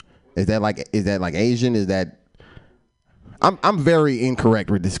Malaysian? Is that like Asian? Is that? I'm very incorrect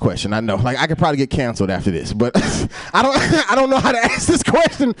with this question. I know, like I could probably get canceled after this, but I don't know how to ask this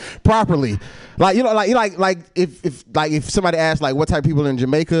question properly. Like if somebody asked like what type of people in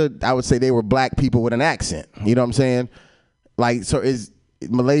Jamaica, I would say they were black people with an accent. You know what I'm saying? Like, so is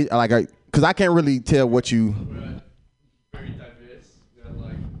Malaysia like? Because I can't really tell what you. We're very diverse. We have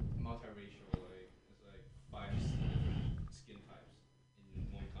like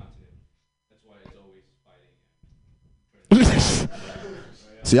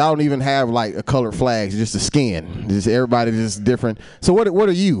So y'all don't even have like a colored flags, just the skin. Just everybody just different. So what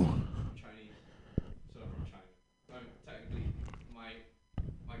are you? Chinese. So I'm from China. Technically,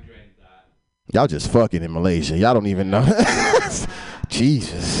 my granddad. Y'all just fucking in Malaysia. Y'all don't even know.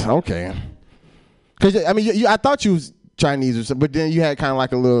 Jesus. Okay. Cause I mean, I thought you was Chinese or something, but then you had kind of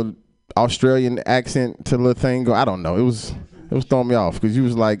like a little Australian accent to the little thing. I don't know. It was throwing me off because he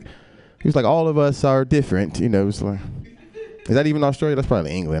was like all of us are different. You know, it's like, is that even Australia? That's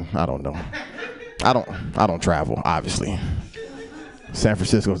probably England. I don't know. I don't travel, obviously. San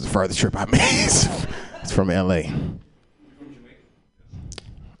Francisco is the furthest trip I made. It's from LA.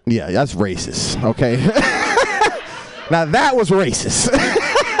 Yeah, that's racist. Okay. Now that was racist.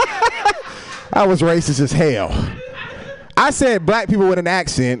 That was racist as hell. I said black people with an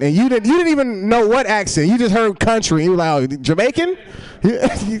accent, and you didn't even know what accent. You just heard country. You were like, oh, Jamaican?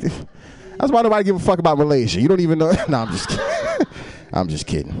 That's why nobody give a fuck about Malaysia. You don't even know. No, I'm just kidding. I'm just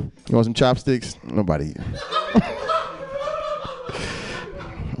kidding. You want some chopsticks? Nobody.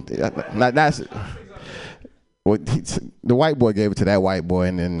 That's well, the white boy gave it to that white boy,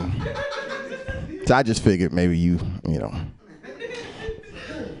 and then so I just figured maybe you know.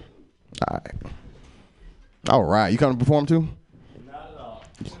 All right. You coming to perform too? Not at all.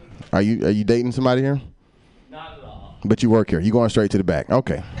 Are you dating somebody here? Not at all. But you work here. You going straight to the back?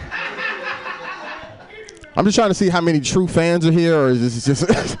 Okay. I'm just trying to see how many true fans are here, or is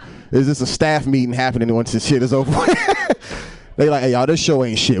this a staff meeting happening once this shit is over? They like, hey y'all, this show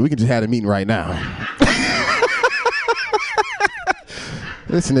ain't shit. We can just have a meeting right now.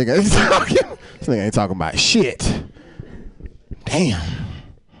 This nigga ain't talking about shit. Damn.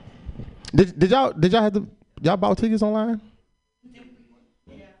 Did y'all bought tickets online?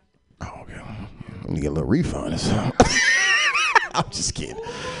 Yeah. Oh, okay. Let me get a little refund or something. I'm just kidding.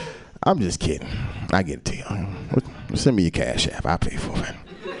 I get it to you. Send me your Cash App. I'll pay for it.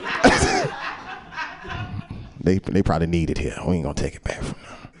 They probably need it here. We ain't gonna take it back from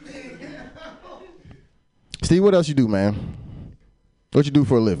them. Steve, what else you do, man? What you do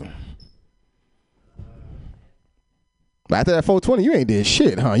for a living? After that 420, you ain't did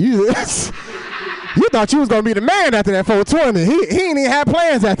shit, huh? You thought you was gonna be the man after that 420. He ain't even had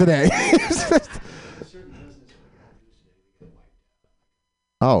plans after that.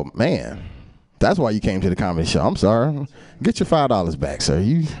 Oh man, that's why you came to the comedy show. I'm sorry. Get your $5 back, sir.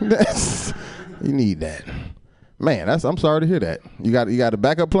 You need that, man. I'm sorry to hear that. You got a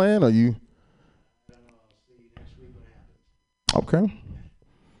backup plan, or you? Okay.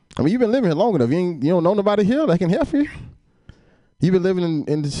 I mean, you've been living here long enough. You don't know nobody here that can help you. You've been living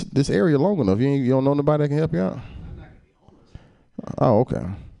in this area long enough. You don't know nobody that can help you out. Oh, okay.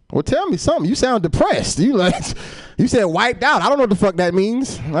 Well, tell me something. You sound depressed. You said wiped out. I don't know what the fuck that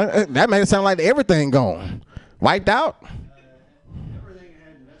means. That makes it sound like everything gone. Wiped out? Everything I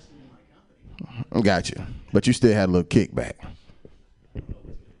had invested in my company. Got you. But you still had a little kickback.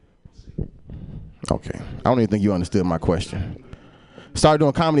 Okay. I don't even think you understood my question. Started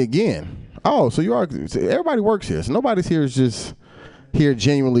doing comedy again. Oh, so you are. Everybody works here. So nobody's here is just here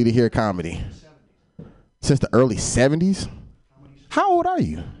genuinely to hear comedy. Since the early 70s? How old are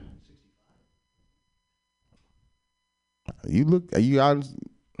you?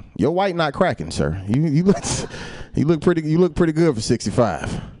 You're white, not cracking, sir. You look pretty good for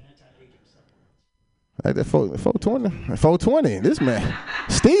 65. Like that 420. This man,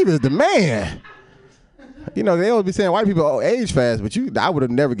 Steve is the man. You know, they always be saying white people age fast, but I would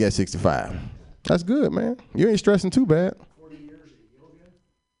have never guessed 65. That's good, man. You ain't stressing too bad. 40 years of yoga.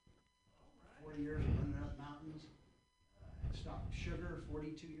 40 years of running up mountains. I stopped sugar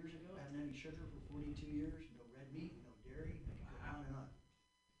 42 years ago. I haven't had any sugar for 42 years. No red meat, no dairy. I can go on and on.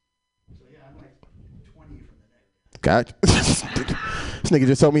 So yeah, I'm like 20 from the neck. Gotcha. This nigga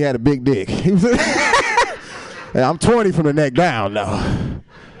just told me he had a big dick. He was yeah, I'm 20 from the neck down now.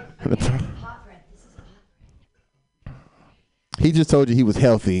 He just told you he was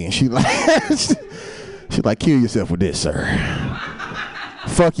healthy, and she like kill yourself with this, sir.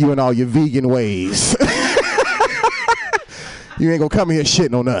 Fuck you and all your vegan ways. You ain't gonna come here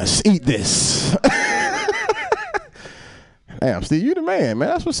shitting on us. Eat this. Damn, Steve, you the man, man.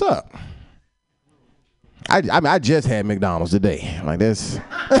 That's what's up. I just had McDonald's today. Like this.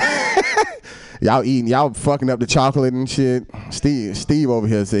 Y'all fucking up the chocolate and shit. Steve over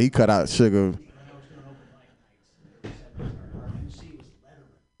here said he cut out sugar.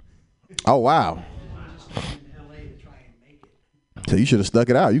 Oh, wow. So you should have stuck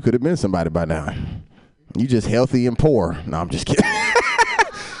it out. You could have been somebody by now. You just healthy and poor. No, I'm just kidding.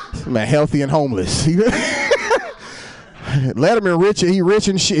 Man, healthy and homeless. Letterman rich, he rich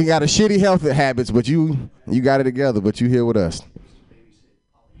and shit. He got a shitty health habits, but you got it together. But you here with us.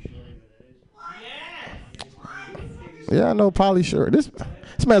 Yeah, I know Pauly Shore. This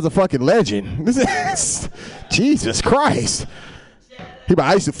man's a fucking legend. This is, Jesus Christ.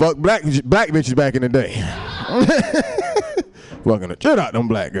 I used to fuck black bitches back in the day. Fucking the shit out them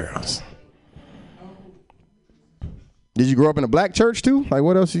black girls. Did you grow up in a black church too? Like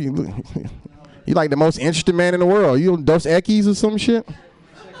what else you like the most interesting man in the world? You Dos Equis or some shit?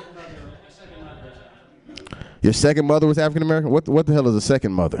 Your second mother was African American? What the hell is a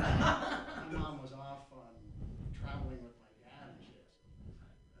second mother? My mom was off traveling with my dad and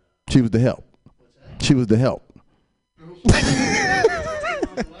shit. She was the help. She was the help.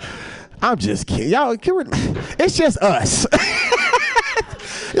 I'm just kidding. Y'all, it's just us.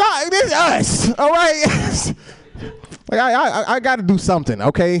 Y'all, it's us. All right? Like I got to do something,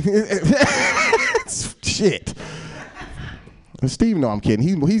 okay? Shit. Steve, no, I'm kidding.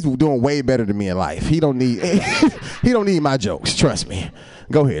 He's doing way better than me in life. He don't need my jokes. Trust me.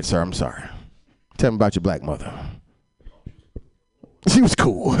 Go ahead, sir. I'm sorry. Tell me about your black mother. She was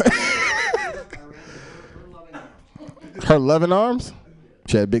cool. Her loving arms.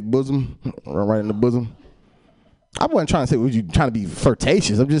 She had a big bosom, right in the bosom. I wasn't trying to say, was you trying to be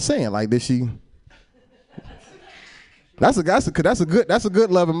flirtatious? I'm just saying, like, did she? That's a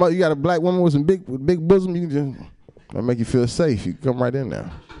good loving mother. You got a black woman with some big bosom. You can just that'll make you feel safe. You come right in there.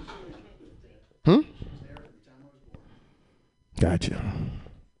 Gotcha.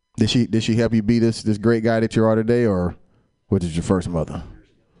 Did she help you be this great guy that you are today, or was it your first mother?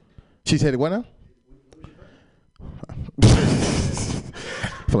 She said what now?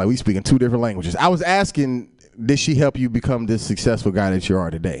 I feel like we speaking two different languages. I was asking, did she help you become this successful guy that you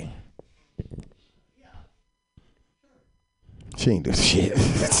are today? She ain't do shit.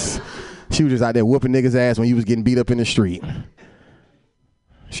 She was just out there whooping niggas' ass when you was getting beat up in the street.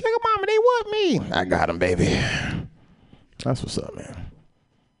 Sugar mama, they whooped me. I got him, baby. That's what's up, man.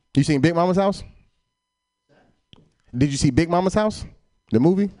 You seen Big Mama's House? Did you see Big Mama's House? The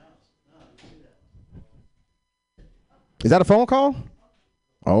movie? Is that a phone call?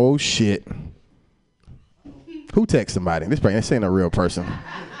 Oh, shit. Who texted somebody? This ain't a real person.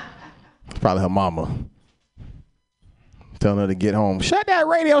 It's probably her mama. Telling her to get home. Shut that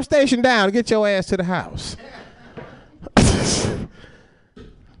radio station down and get your ass to the house.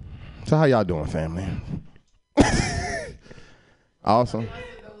 So how y'all doing, family? Awesome.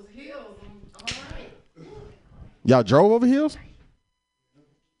 Y'all drove over hills?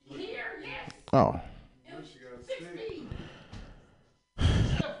 Oh.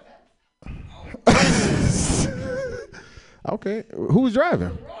 Okay. Who was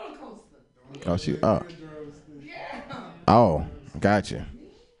driving? Oh, she. Oh, gotcha.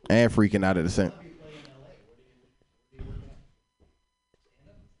 And freaking out at the same.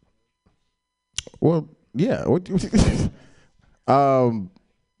 Well, yeah.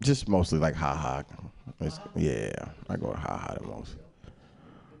 Just mostly like ha. Yeah, I go ha the most.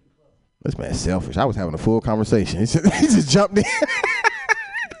 This man's selfish. I was having a full conversation. He just jumped in.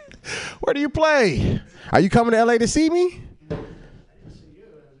 Where do you play? Are you coming to LA to see me?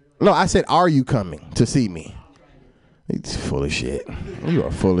 No, I said, are you coming to see me? He's full of shit. You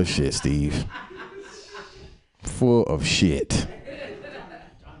are full of shit, Steve. Full of shit.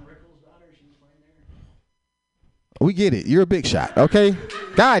 We get it. You're a big shot, okay?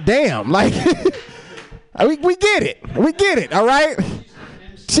 God damn. Like, we get it. We get it, all right?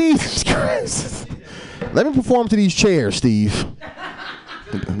 Jesus Christ. Let me perform to these chairs, Steve.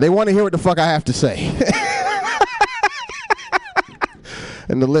 They want to hear what the fuck I have to say.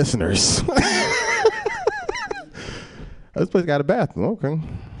 And the listeners. This place got a bathroom. Okay.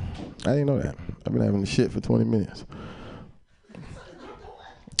 I didn't know that. I've been having the shit for 20 minutes.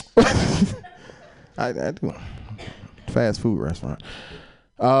 I do. Fast food restaurant.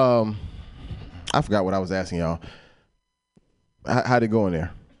 I forgot what I was asking y'all. How'd it go in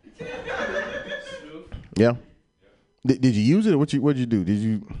there? Yeah? Did you use it? Or what'd you do? Did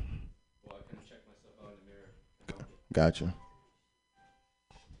you? Well, I can check myself out in the mirror. Gotcha.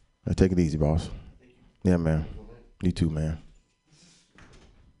 Now take it easy, boss. Yeah, man. You too, man.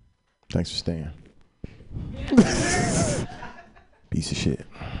 Thanks for staying. Piece of shit.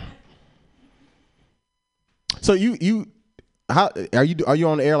 So how are you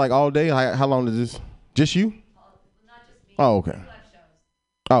on the air like all day? How long does this? Just you? Not just me. Oh, okay.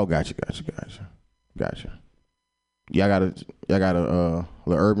 Oh, gotcha. Y'all got a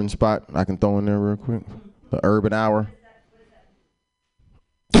the urban spot I can throw in there real quick. The urban hour.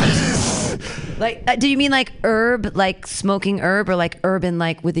 Like, do you mean like herb, like smoking herb, or like urban,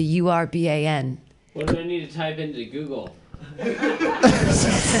 like with a URBAN? What do I need to type into Google?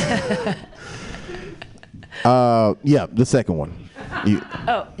 Yeah, the second one.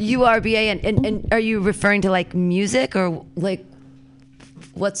 URBA, and are you referring to like music or like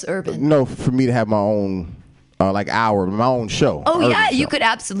what's urban? No, for me to have my own my own show. Oh yeah, show. you could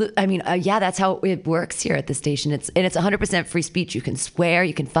absolutely. I mean, yeah, that's how it works here at the station. It's 100% free speech. You can swear,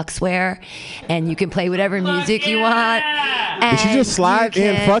 you can fuck swear, and you can play whatever music you want. Did she just slide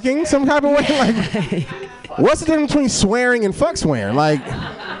in fucking some type of way? Like, what's the difference between swearing and fuck swearing? Like,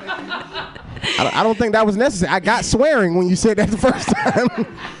 I don't think that was necessary. I got swearing when you said that the first time.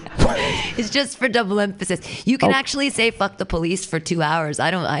 It's just for double emphasis. You can actually say "fuck the police" for 2 hours. I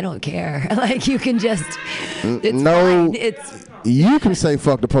don't care. Like you can just. It's fine. You can say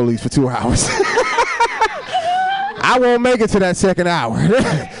 "fuck the police" for 2 hours. I won't make it to that second hour.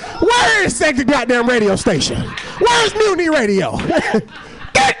 Where is the goddamn radio station? Where's Mutiny Radio?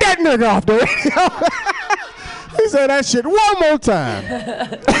 Get that nigga off the radio. He said that shit one more time.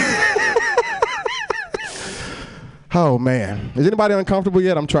 Oh man, is anybody uncomfortable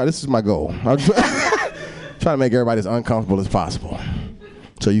yet? I'm trying. This is my goal. I'm trying to make everybody as uncomfortable as possible,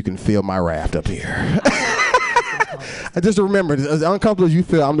 so you can feel my wrath up here. I just remember, as uncomfortable as you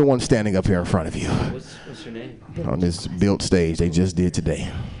feel, I'm the one standing up here in front of you. What's your name? On this built stage they just did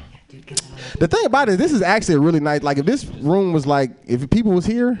today. The thing about it, this is actually a really nice. Like if this room was like, if people was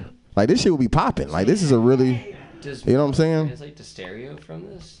here, like this shit would be popping. Like this is a really, you know what I'm saying? Translate to stereo from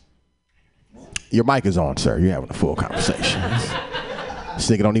this. Your mic is on, sir. You're having a full conversation. This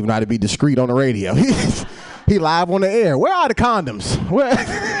nigga don't even know how to be discreet on the radio. He live on the air. Where are the condoms? Where?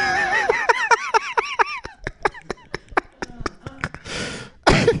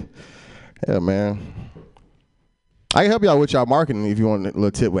 Yeah, man. I can help y'all with y'all marketing if you want a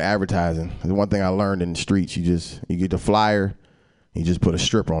little tip with advertising. The one thing I learned in the streets, you get the flyer, you just put a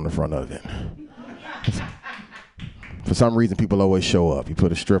stripper on the front of it. For some reason, people always show up. You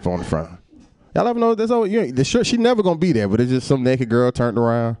put a stripper on the front. Y'all ever know this? She never gonna be there, but it's just some naked girl turned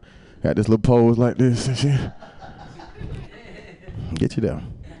around, got this little pose like this and shit. Get you there.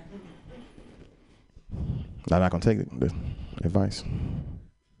 I'm not gonna take the advice.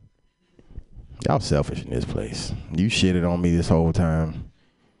 Y'all selfish in this place. You shitted on me this whole time.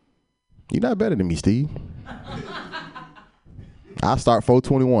 You're not better than me, Steve. I'll start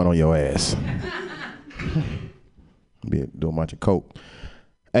 421 on your ass. Be do a bunch of coke.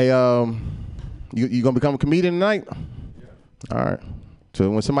 Hey, you gonna become a comedian tonight? Yeah. All right. So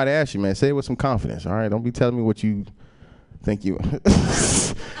when somebody asks you, man, say it with some confidence. All right. Don't be telling me what you think you.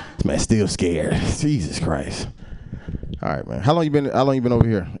 This man's still scared. Jesus Christ. All right, man. How long you been over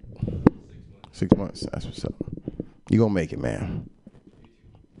here? 6 months. That's what's up. You gonna make it, man.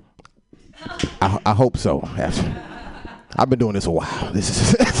 I hope so. I've been doing this a while. This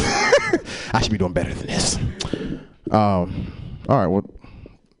is. I should be doing better than this. All right. Well.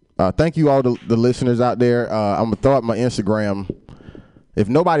 Thank you all the listeners out there. I'm going to throw up my Instagram. If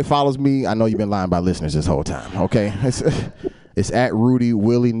nobody follows me, I know you've been lying about listeners this whole time, okay? It's at Rudy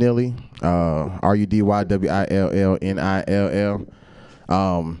Willy Nilly, RUDYWILLNILL.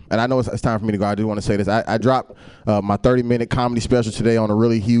 And I know it's time for me to go. I do want to say this. I dropped my 30-minute comedy special today on a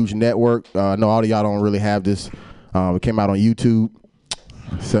really huge network. I know all of y'all don't really have this. It came out on YouTube.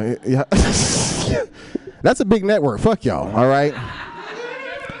 So, yeah. That's a big network. Fuck y'all, all right?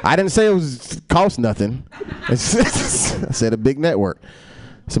 I didn't say it cost nothing. I said a big network.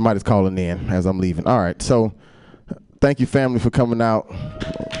 Somebody's calling in as I'm leaving. All right, so thank you, family, for coming out.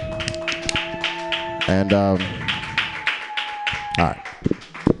 And all right.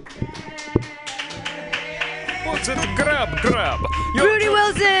 What's it? Grab. Rudy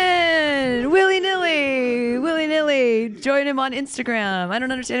Wilson, Willy Nilly. Join him on Instagram. I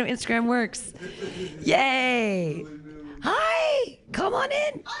don't understand how Instagram works. Yay. Hi, come on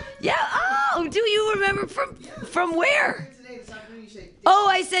in. Yeah. Oh, do you remember from where? Oh,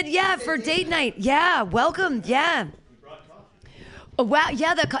 I said yeah for date night. Yeah, welcome. Yeah. Oh wow.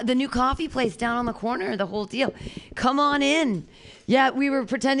 Yeah, the new coffee place down on the corner. The whole deal. Come on in. Yeah, we were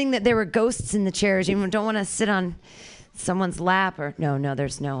pretending that there were ghosts in the chairs. You don't want to sit on someone's lap or no.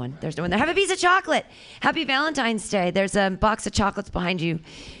 There's no one. There's no one there. Have a piece of chocolate. Happy Valentine's Day. There's a box of chocolates behind you.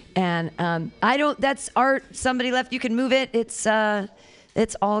 And that's art somebody left. You can move it. It's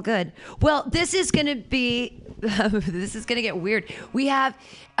all good. Well, this is going to get weird. We have,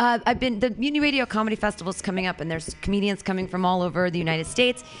 the Mutiny Radio Comedy Festival is coming up and there's comedians coming from all over the United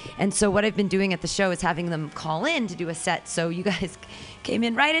States. And so what I've been doing at the show is having them call in to do a set. So you guys came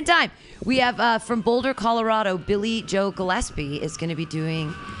in right in time. We have, from Boulder, Colorado, Billy Joe Gillespie is going to be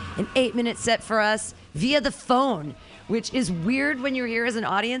doing an 8-minute set for us via the phone, which is weird when you're here as an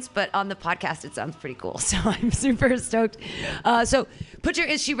audience, but on the podcast it sounds pretty cool. So I'm super stoked. So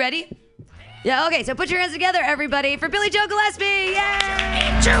is she ready? Yeah, okay, so put your hands together, everybody, for Billy Joe Gillespie. Yay!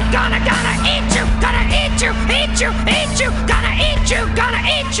 Eat you, gonna eat you, gonna eat you, eat you, eat you, gonna eat you, gonna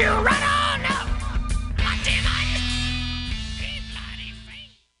eat you, right on up. Until I eat bloody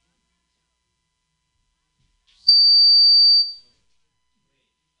feet.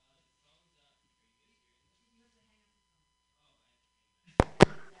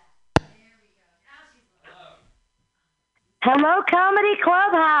 Hello, Comedy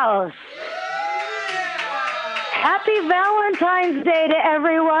Clubhouse. Happy Valentine's Day to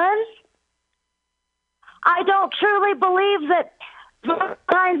everyone. I don't truly believe that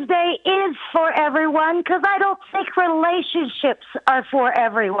Valentine's Day is for everyone because I don't think relationships are for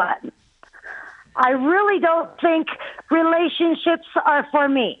everyone. I really don't think relationships are for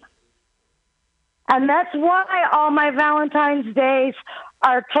me. And that's why all my Valentine's Days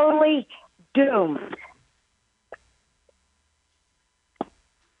are totally doomed.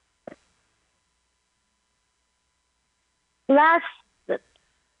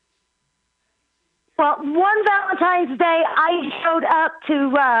 One Valentine's Day, I showed up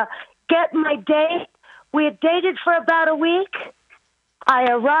to get my date. We had dated for about a week.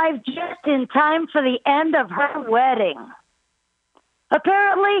 I arrived just in time for the end of her wedding.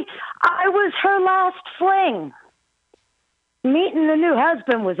 Apparently, I was her last fling. Meeting the new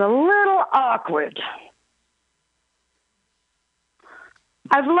husband was a little awkward.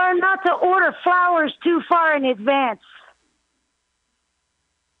 I've learned not to order flowers too far in advance.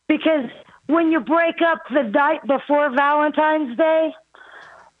 Because when you break up the night before Valentine's Day,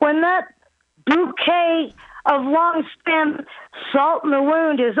 when that bouquet of long stem salt in the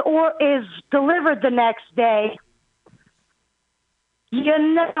wound is delivered the next day, you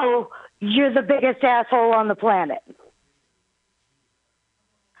know you're the biggest asshole on the planet.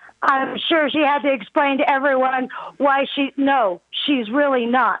 I'm sure she had to explain to everyone why she's really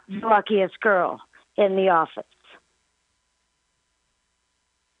not the luckiest girl in the office.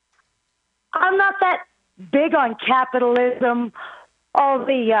 I'm not that big on capitalism, all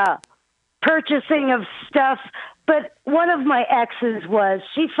the purchasing of stuff, but one of my exes was.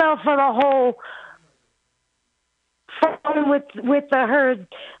 She fell for the whole phone with her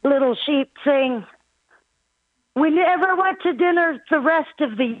little sheep thing. We never went to dinner the rest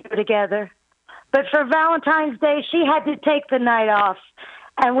of the year together, but for Valentine's Day, she had to take the night off,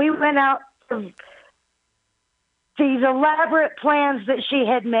 and we went out to these elaborate plans that she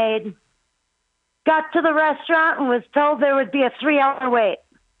had made. Got to the restaurant and was told there would be a 3-hour wait.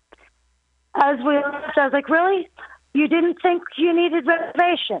 As we left, I was like, really? You didn't think you needed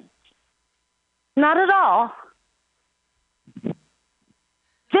reservation? Not at all.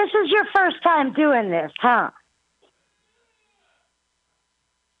 This is your first time doing this, huh?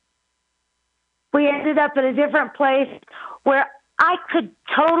 We ended up at a different place where I could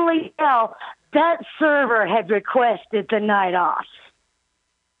totally tell that server had requested the night off.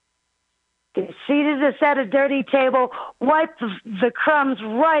 They seated us at a dirty table, wiped the crumbs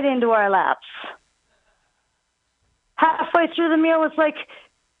right into our laps. Halfway through the meal, it's like,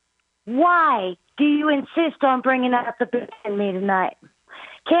 why do you insist on bringing out the bed and me tonight?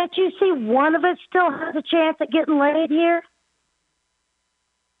 Can't you see one of us still has a chance at getting laid here?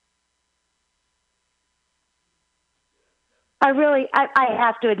 I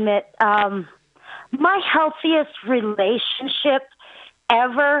have to admit, my healthiest relationship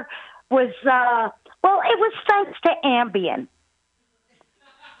ever was, it was thanks to Ambien.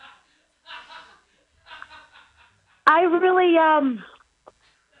 I really,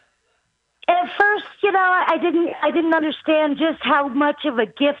 at first, I didn't understand just how much of a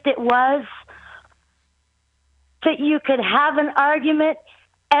gift it was that you could have an argument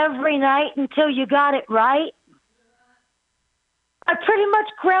every night until you got it right. I pretty much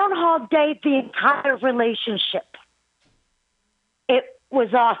Groundhog Day the entire relationship. It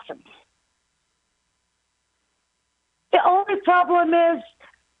was awesome. The only problem is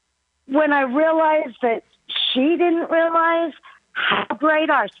when I realized that she didn't realize how great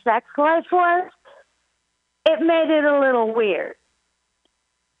our sex life was, it made it a little weird.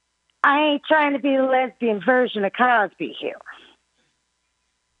 I ain't trying to be the lesbian version of Cosby here.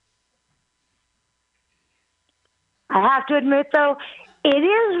 I have to admit, though, it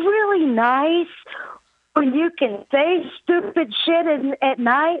is really nice when you can say stupid shit at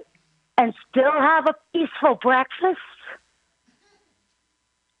night and still have a peaceful breakfast.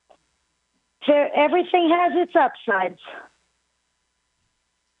 So everything has its upsides.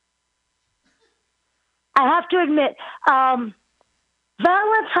 I have to admit,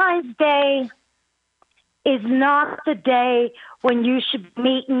 Valentine's Day is not the day when you should be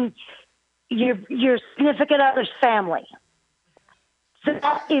meeting your significant other's family. So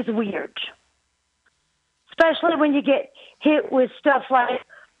that is weird. especially when you get hit with stuff like,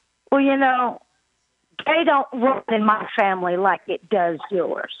 well, you know, they don't run in my family like it does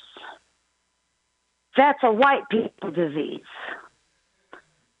yours. That's a white people disease.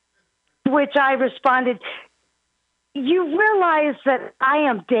 Which I responded, you realize that I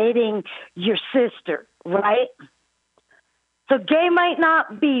am dating your sister, right? So gay might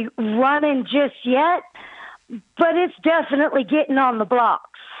not be running just yet, but it's definitely getting on the blocks.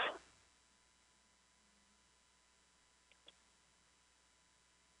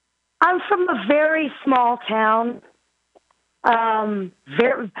 I'm from a very small town,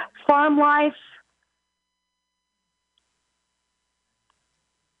 very farm life.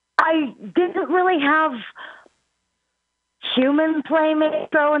 I didn't really have human playmates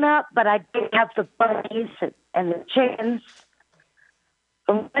growing up, but I did have the bunnies and the chickens.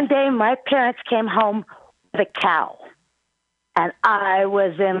 And one day, my parents came home with a cow, and I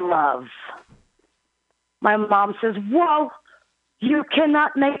was in love. My mom says, whoa, you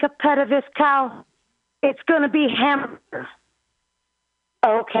cannot make a pet of this cow. It's going to be Hamburger.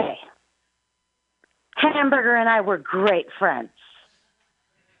 Okay. Hamburger and I were great friends.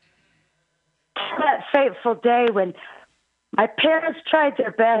 That fateful day when my parents tried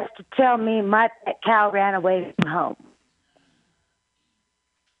their best to tell me my pet cow ran away from home.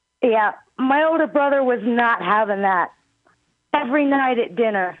 Yeah, my older brother was not having that. Every night at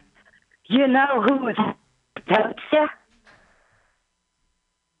dinner, you know who was don't you?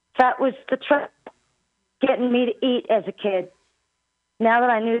 That was the trouble, getting me to eat as a kid. Now that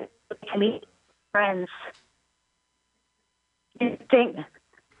I knew I could meet friends, you'd think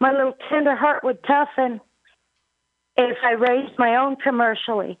my little tender heart would toughen if I raised my own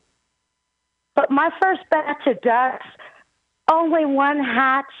commercially. But my first batch of ducks, only one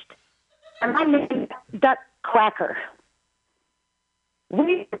hatched, and I named Duck Quacker.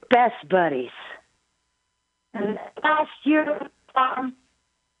 We were best buddies. And last year,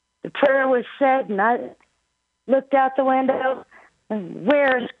 the prayer was said, and I looked out the window, and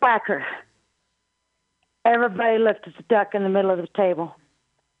where's Quacker? Everybody looked at the duck in the middle of the table.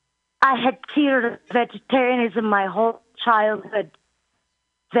 I had teetered vegetarianism my whole childhood.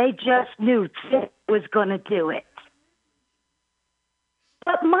 They just knew this was going to do it.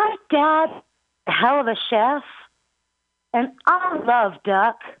 But my dad, a hell of a chef, and I love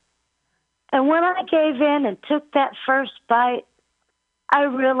duck. And when I gave in and took that first bite, I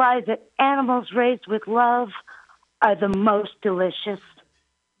realized that animals raised with love are the most delicious.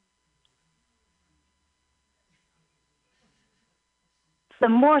 The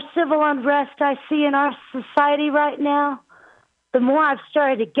more civil unrest I see in our society right now, the more I've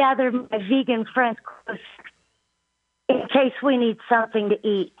started to gather my vegan friends close in case we need something to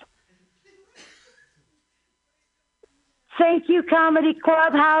eat. Thank you, Comedy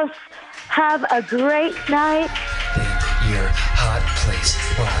Clubhouse. Have a great night. Your hot place.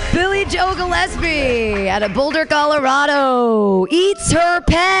 Billy Joe Gillespie out of Boulder, Colorado eats her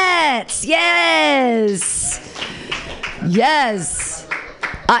pets. Yes. Yes.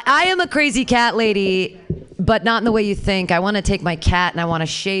 I am a crazy cat lady, but not in the way you think. I want to take my cat and I want to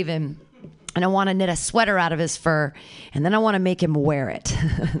shave him. And I want to knit a sweater out of his fur. And then I want to make him wear it.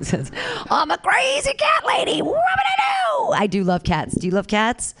 I'm a crazy cat lady. What am I gonna do? I do love cats. Do you love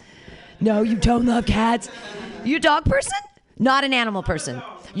cats? No, you don't love cats. You a dog person? Not an animal person.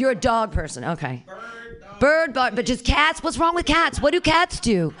 You're a dog person. Okay. Bird, but just cats? What's wrong with cats? What do cats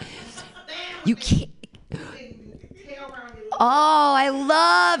do? You can't. Oh, I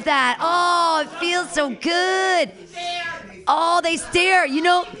love that. Oh, it feels so good. Oh, they stare. You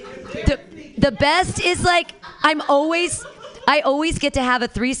know, the best is like I always get to have a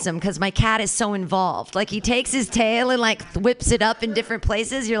threesome because my cat is so involved. Like he takes his tail and like whips it up in different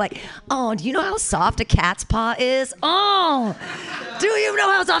places. You're like, oh, do you know how soft a cat's paw is? Oh, do you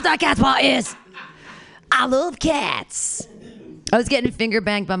know how soft a cat's paw is? I love cats. I was getting finger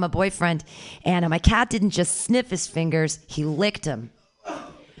banged by my boyfriend, and my cat didn't just sniff his fingers, he licked them.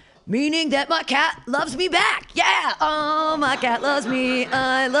 Meaning that my cat loves me back. Yeah. Oh, my cat loves me.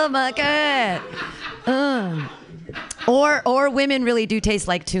 I love my cat. Or women really do taste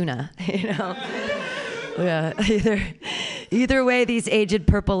like tuna, you know. Yeah. Either way, these aged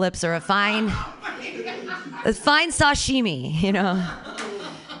purple lips are a fine sashimi, you know.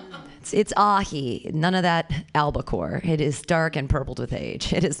 It's ahi, none of that albacore. It is dark and purpled with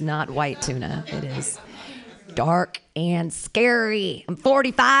age. It is not white tuna. It is dark and scary. I'm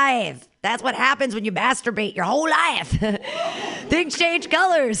 45. That's what happens when you masturbate your whole life. Things change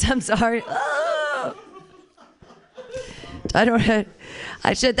colors. I'm sorry. Oh. That's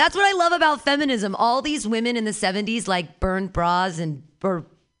what I love about feminism. All these women in the 70s like burned bras or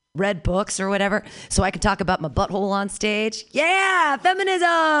read books or whatever, so I could talk about my butthole on stage. Yeah,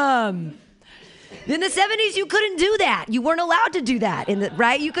 feminism. In the 70s, you couldn't do that. You weren't allowed to do that,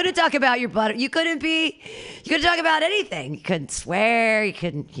 right? You couldn't talk about your butt. You couldn't talk about anything. You couldn't swear. You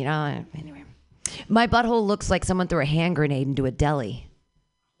couldn't, anyway. My butthole looks like someone threw a hand grenade into a deli.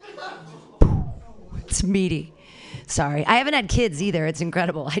 It's meaty. Sorry. I haven't had kids either. It's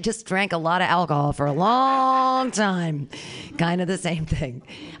incredible. I just drank a lot of alcohol for a long time. Kind of the same thing.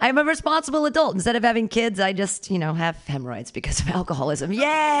 I'm a responsible adult. Instead of having kids, I just, have hemorrhoids because of alcoholism.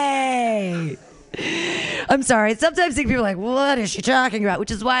 Yay! I'm sorry. Sometimes people are like, what is she talking about?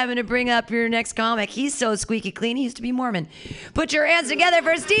 Which is why I'm going to bring up your next comic. He's so squeaky clean. He used to be Mormon. Put your hands together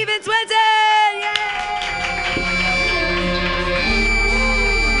for Steven Swenson!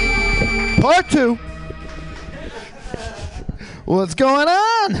 Yay! Part 2. What's going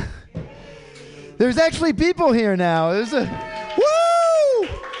on? There's actually people here now. Woo!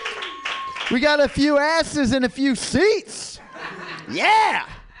 We got a few asses and a few seats. Yeah!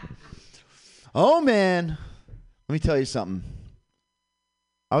 Oh, man. Let me tell you something.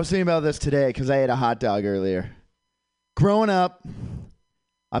 I was thinking about this today because I ate a hot dog earlier. Growing up,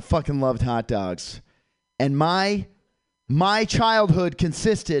 I fucking loved hot dogs. And my childhood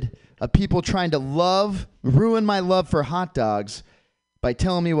consisted of people trying to ruin my love for hot dogs by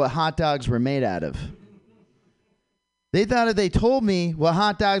telling me what hot dogs were made out of. They thought if they told me what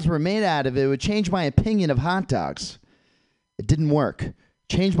hot dogs were made out of, it would change my opinion of hot dogs. It didn't work.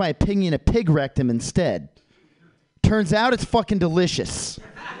 Changed my opinion of pig rectum instead. Turns out it's fucking delicious.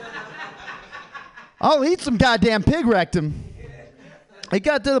 I'll eat some goddamn pig rectum. It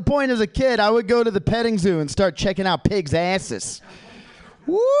got to the point as a kid, I would go to the petting zoo and start checking out pigs' asses.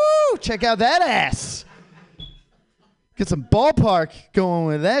 Woo! Check out that ass. Get some ballpark going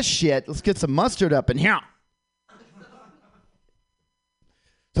with that shit. Let's get some mustard up in here.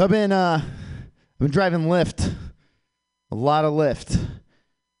 So I've been driving Lyft. A lot of Lyft.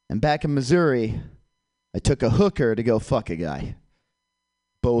 And back in Missouri, I took a hooker to go fuck a guy.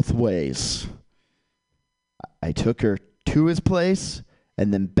 Both ways. I took her to his place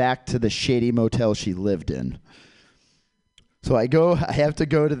and then back to the shady motel she lived in. So I have to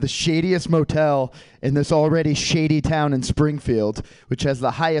go to the shadiest motel in this already shady town in Springfield, which has the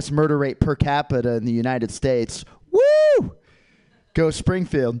highest murder rate per capita in the United States. Woo! Go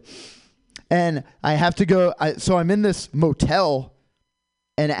Springfield. And I have to go, so I'm in this motel,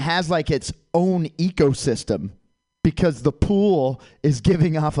 and it has like its own ecosystem because the pool is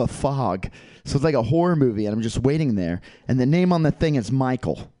giving off a fog. So it's like a horror movie, and I'm just waiting there. And the name on the thing is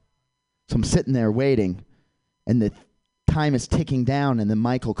Michael. So I'm sitting there waiting, and the time is ticking down, and then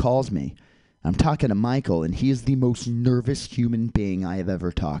Michael calls me. I'm talking to Michael, and he is the most nervous human being I have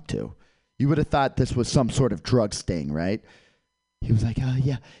ever talked to. You would have thought this was some sort of drug sting, right? He was like,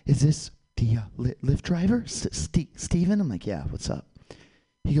 yeah, is this the Lyft driver, Steven? I'm like, yeah, what's up?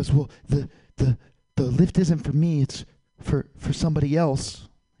 He goes, well, the Lyft isn't for me, it's for somebody else.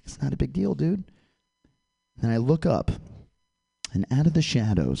 It's not a big deal, dude. And I look up, and out of the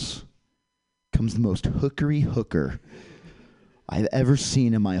shadows comes the most hookery hooker I've ever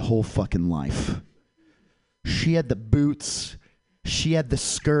seen in my whole fucking life. She had the boots, she had the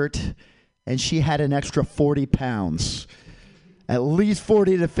skirt, and she had an extra 40 pounds. At least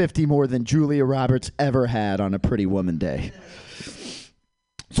 40 to 50 more than Julia Roberts ever had on a Pretty Woman Day.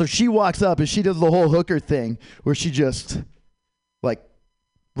 So she walks up and she does the whole hooker thing where she just like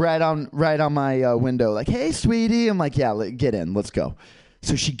right on my window, like, hey, sweetie. I'm like, yeah, get in. Let's go.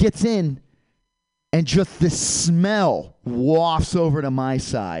 So she gets in and just the smell wafts over to my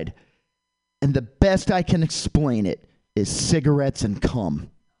side. And the best I can explain it is cigarettes and cum.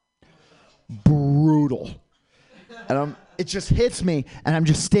 Brutal. And it just hits me, and I'm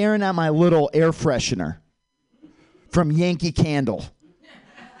just staring at my little air freshener from Yankee Candle.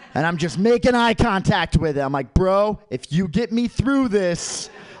 And I'm just making eye contact with it. I'm like, bro, if you get me through this,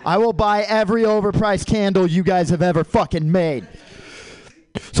 I will buy every overpriced candle you guys have ever fucking made.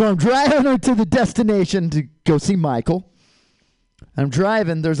 So I'm driving her to the destination to go see Michael. I'm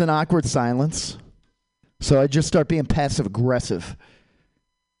driving. There's an awkward silence. So I just start being passive aggressive.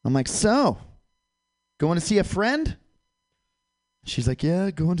 I'm like, so, going to see a friend? She's like,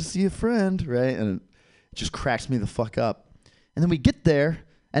 yeah, going to see a friend, right? And it just cracks me the fuck up. And then we get there,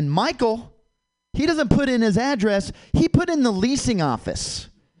 and Michael, he doesn't put in his address. He put in the leasing office.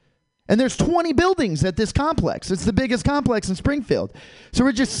 And there's 20 buildings at this complex. It's the biggest complex in Springfield. So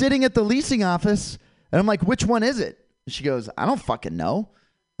we're just sitting at the leasing office, and I'm like, which one is it? And she goes, I don't fucking know.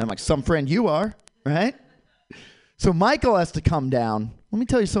 And I'm like, some friend you are, right? So Michael has to come down. Let me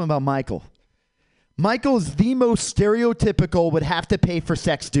tell you something about Michael. Michael is the most stereotypical would have to pay for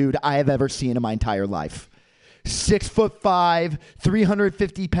sex dude I have ever seen in my entire life. 6'5",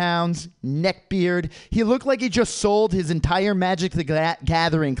 350 pounds, neck beard. He looked like he just sold his entire Magic the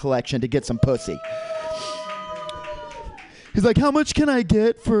Gathering collection to get some pussy. He's like, how much can I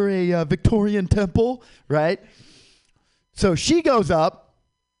get for a Victorian temple, right? So she goes up.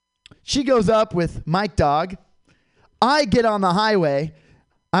 She goes up with Mike Dog. I get on the highway.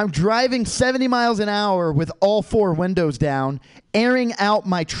 I'm driving 70 miles an hour with all 4 windows down, airing out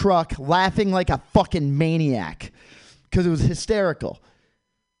my truck, laughing like a fucking maniac because it was hysterical.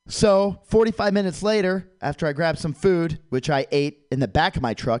 So 45 minutes later, after I grabbed some food, which I ate in the back of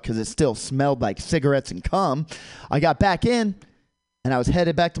my truck because it still smelled like cigarettes and cum, I got back in and I was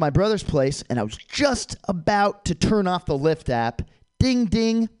headed back to my brother's place and I was just about to turn off the Lyft app. Ding,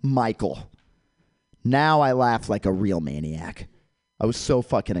 ding, Michael. Now I laugh like a real maniac. I was so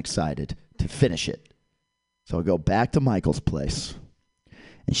fucking excited to finish it. So I go back to Michael's place.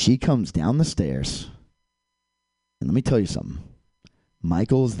 And she comes down the stairs. And let me tell you something.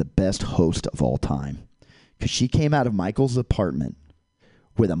 Michael is the best host of all time. Because she came out of Michael's apartment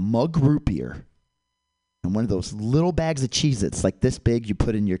with a mug root beer and one of those little bags of Cheez-Its like this big you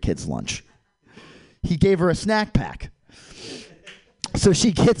put in your kid's lunch. He gave her a snack pack. So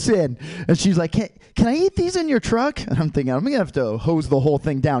she gets in, and she's like, can I eat these in your truck? And I'm thinking, I'm going to have to hose the whole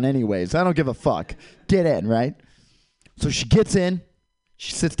thing down anyways. I don't give a fuck. Get in, right? So she gets in.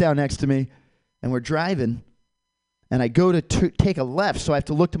 She sits down next to me, and we're driving. And I go to take a left, so I have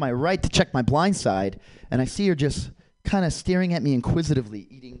to look to my right to check my blind side. And I see her just kind of staring at me inquisitively,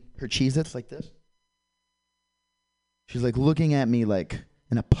 eating her Cheez-Its like this. She's like looking at me like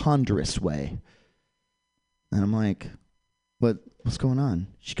in a ponderous way. And I'm like, what's going on?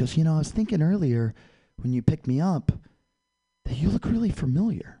 She goes, I was thinking earlier when you picked me up that you look really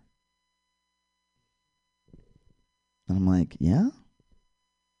familiar. And I'm like, yeah?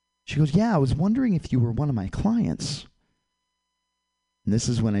 She goes, yeah, I was wondering if you were one of my clients. And this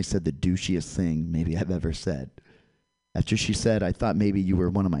is when I said the douchiest thing maybe I've ever said. After she said, I thought maybe you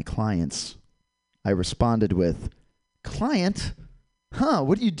were one of my clients, I responded with, client? Huh,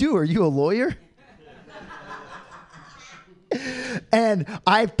 what do you do? Are you a lawyer? And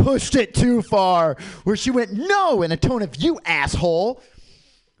I pushed it too far, where she went, no, in a tone of, you asshole.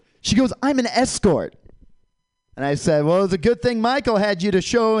 She goes, I'm an escort. And I said, well, it's a good thing Michael had you to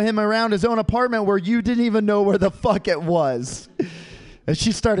show him around his own apartment where you didn't even know where the fuck it was. And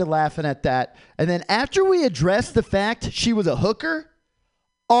she started laughing at that. And then after we addressed the fact she was a hooker,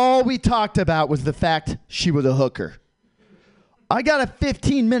 all we talked about was the fact she was a hooker. I got a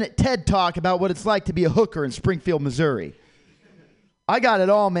 15-minute TED Talk about what it's like to be a hooker in Springfield, Missouri. I got it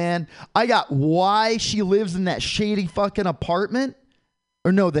all, man. I got why she lives in that shady fucking apartment.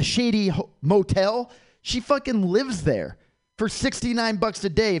 Or no, the shady motel. She fucking lives there for $69 a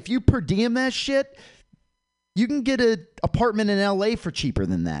day. If you per diem that shit, you can get an apartment in LA for cheaper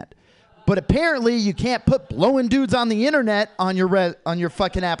than that. But apparently you can't put blowing dudes on the internet on your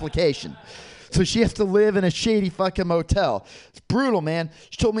fucking application. So she has to live in a shady fucking motel. It's brutal, man.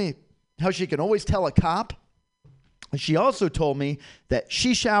 She told me how she can always tell a cop. And she also told me that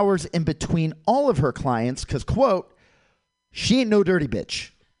she showers in between all of her clients because, quote, she ain't no dirty bitch.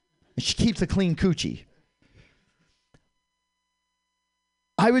 And she keeps a clean coochie.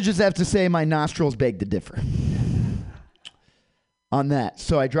 I would just have to say my nostrils beg to differ on that.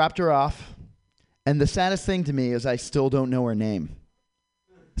 So I dropped her off. And the saddest thing to me is I still don't know her name.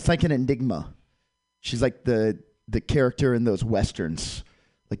 It's like an enigma. She's like the character in those westerns,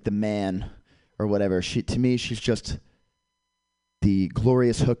 like the man or whatever. To me, she's just the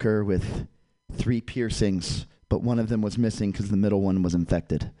glorious hooker with 3 piercings, but one of them was missing because the middle one was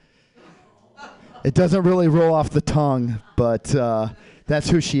infected. It doesn't really roll off the tongue, but that's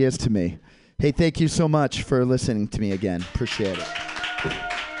who she is to me. Hey, thank you so much for listening to me again. Appreciate it.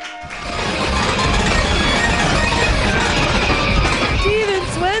 Steven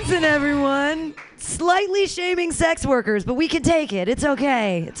Swenson, everyone. Slightly shaming sex workers, but we can take it. It's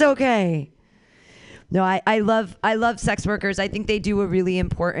okay. It's okay. No, I love sex workers. I think they do a really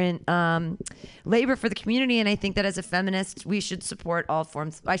important labor for the community, and I think that as a feminist, we should support all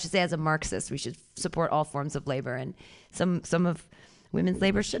forms. I should say, as a Marxist, we should support all forms of labor, and some of women's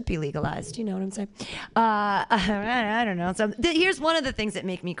labor should be legalized. You know what I'm saying? I don't know. So here's one of the things that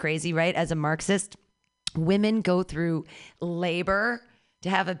make me crazy, right? As a Marxist, women go through labor to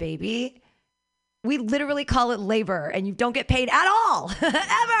have a baby. We literally call it labor, and you don't get paid at all,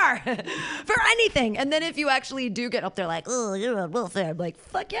 ever, for anything. And then if you actually do get up there like, oh, you're on welfare, I'm like,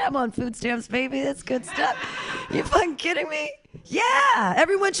 fuck yeah, I'm on food stamps, baby. That's good stuff. You fucking kidding me? Yeah,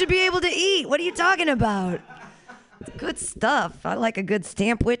 everyone should be able to eat. What are you talking about? It's good stuff. I like a good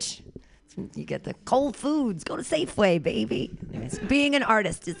sandwich. You get the cold foods. Go to Safeway, baby. Anyways, being an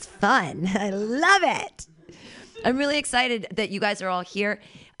artist is fun. I love it. I'm really excited that you guys are all here.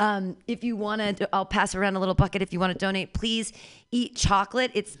 If you want to, I'll pass around a little bucket. If you want to donate, please eat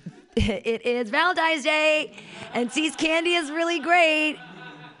chocolate. It is Valentine's Day, and C's candy is really great.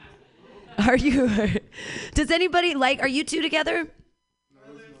 Are you? Does anybody are you two together?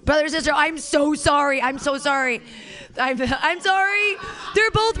 Brother and sister, I'm so sorry. I'm so sorry. I'm sorry.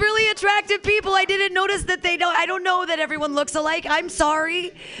 They're both really attractive people. I didn't notice that I don't know that everyone looks alike. I'm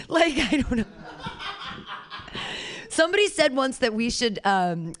sorry. I don't know. Somebody said once that we should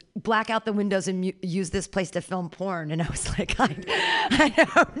black out the windows and use this place to film porn. And I was like, I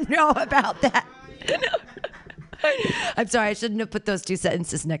don't know about that. I'm sorry, I shouldn't have put those two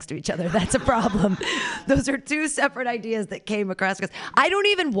sentences next to each other. That's a problem. Those are two separate ideas that came across. Because I don't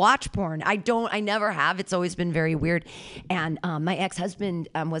even watch porn. I never have. It's always been very weird. And my ex-husband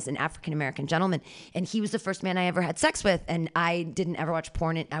was an African-American gentleman. And he was the first man I ever had sex with. And I didn't ever watch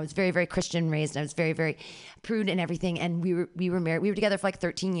porn. And I was very, very Christian raised. And I was very, very prude and everything. And we were married. We were together for like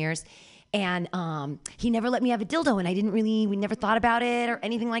 13 years. And he never let me have a dildo. And we never thought about it or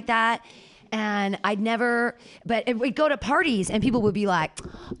anything like that. And we'd go to parties and people would be like,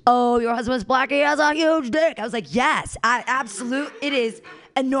 oh, your husband's black, he has a huge dick. I was like, yes, it is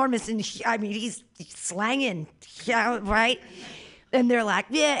enormous. And he's slanging, right? And they're like,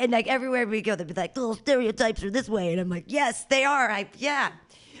 yeah. And everywhere we go, they'd be like, oh, stereotypes are this way. And I'm like, yes, they are. Yeah.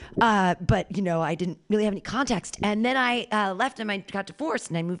 But I didn't really have any context. And then I left and I got divorced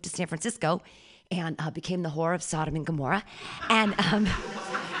and I moved to San Francisco and became the whore of Sodom and Gomorrah. And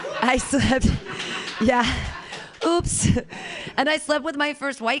I slept, oops. And I slept with my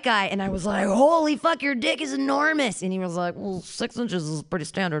first white guy, and I was like, holy fuck, your dick is enormous. And he was like, well, 6 inches is pretty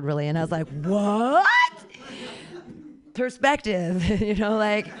standard, really. And I was like, what? Perspective,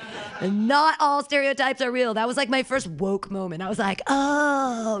 not all stereotypes are real. That was like my first woke moment. I was like,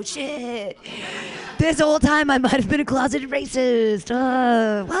 oh, shit. This whole time I might have been a closeted racist.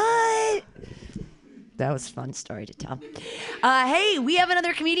 What? That was a fun story to tell. Hey, we have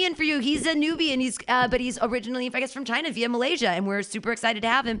another comedian for you. He's a newbie, and but he's originally, I guess, from China via Malaysia, and we're super excited to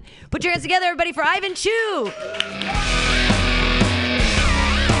have him. Put your hands together, everybody, for Ivan Chu.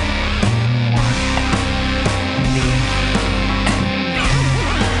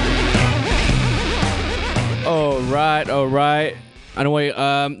 All right. Anyway,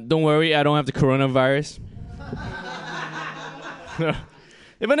 don't worry, I don't have the coronavirus.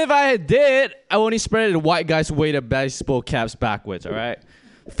 Even if I did, I only spread it to white guys who wear the baseball caps backwards, all right?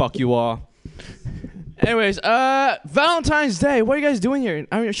 Fuck you all. Anyways, Valentine's Day. What are you guys doing here?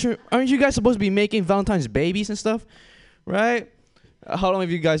 Aren't you guys supposed to be making Valentine's babies and stuff? Right? How long have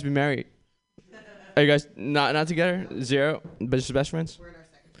you guys been married? Are you guys not together? Zero? Just best friends? We're in our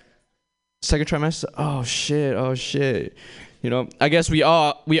second trimester. Oh shit. I guess we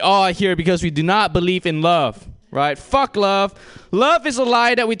all are here because we do not believe in love. Right? Fuck love. Love is a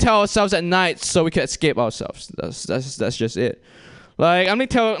lie that we tell ourselves at night so we can escape ourselves. That's just it. I'm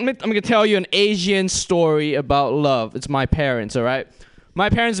gonna tell you an Asian story about love. It's my parents, all right? My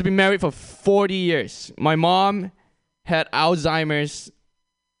parents have been married for 40 years. My mom had Alzheimer's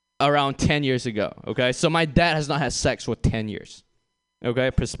around 10 years ago, okay? So my dad has not had sex for 10 years.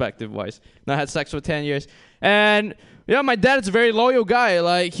 Okay, perspective-wise. Not had sex for 10 years. And my dad is a very loyal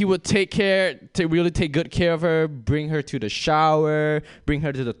guy. He would really take good care of her, bring her to the shower, bring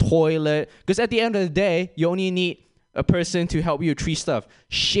her to the toilet. Because at the end of the day, you only need a person to help you with 3 stuff.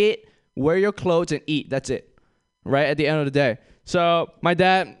 Shit, wear your clothes, and eat. That's it. Right? At the end of the day. So my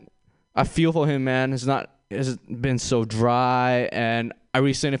dad, I feel for him, man. It's been so dry. And I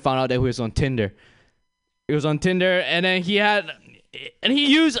recently found out that he was on Tinder. He was on Tinder, and then he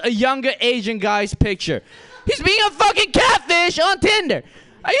used a younger Asian guy's picture. He's being a fucking catfish on Tinder.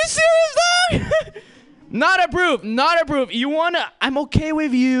 Are you serious, dog? Not approved. I'm okay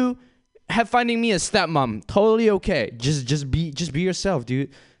with you finding me a stepmom. Totally okay. Just be yourself, dude.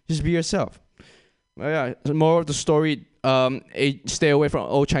 Just be yourself. Yeah. More of the story. Stay away from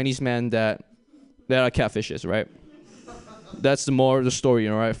old Chinese men that are catfishes, right? That's the more of the story,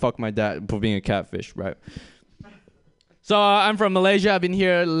 right? Fuck my dad for being a catfish, right? So I'm from Malaysia. I've been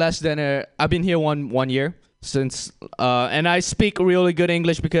here one year since, and I speak really good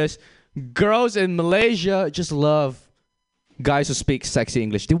English because girls in Malaysia just love guys who speak sexy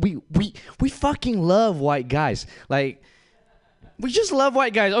English. Dude, we fucking love white guys. We just love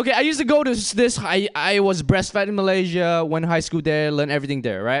white guys. Okay, I used to go to this. I was breastfed in Malaysia, went to high school there, learned everything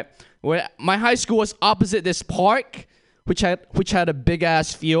there, right? My high school was opposite this park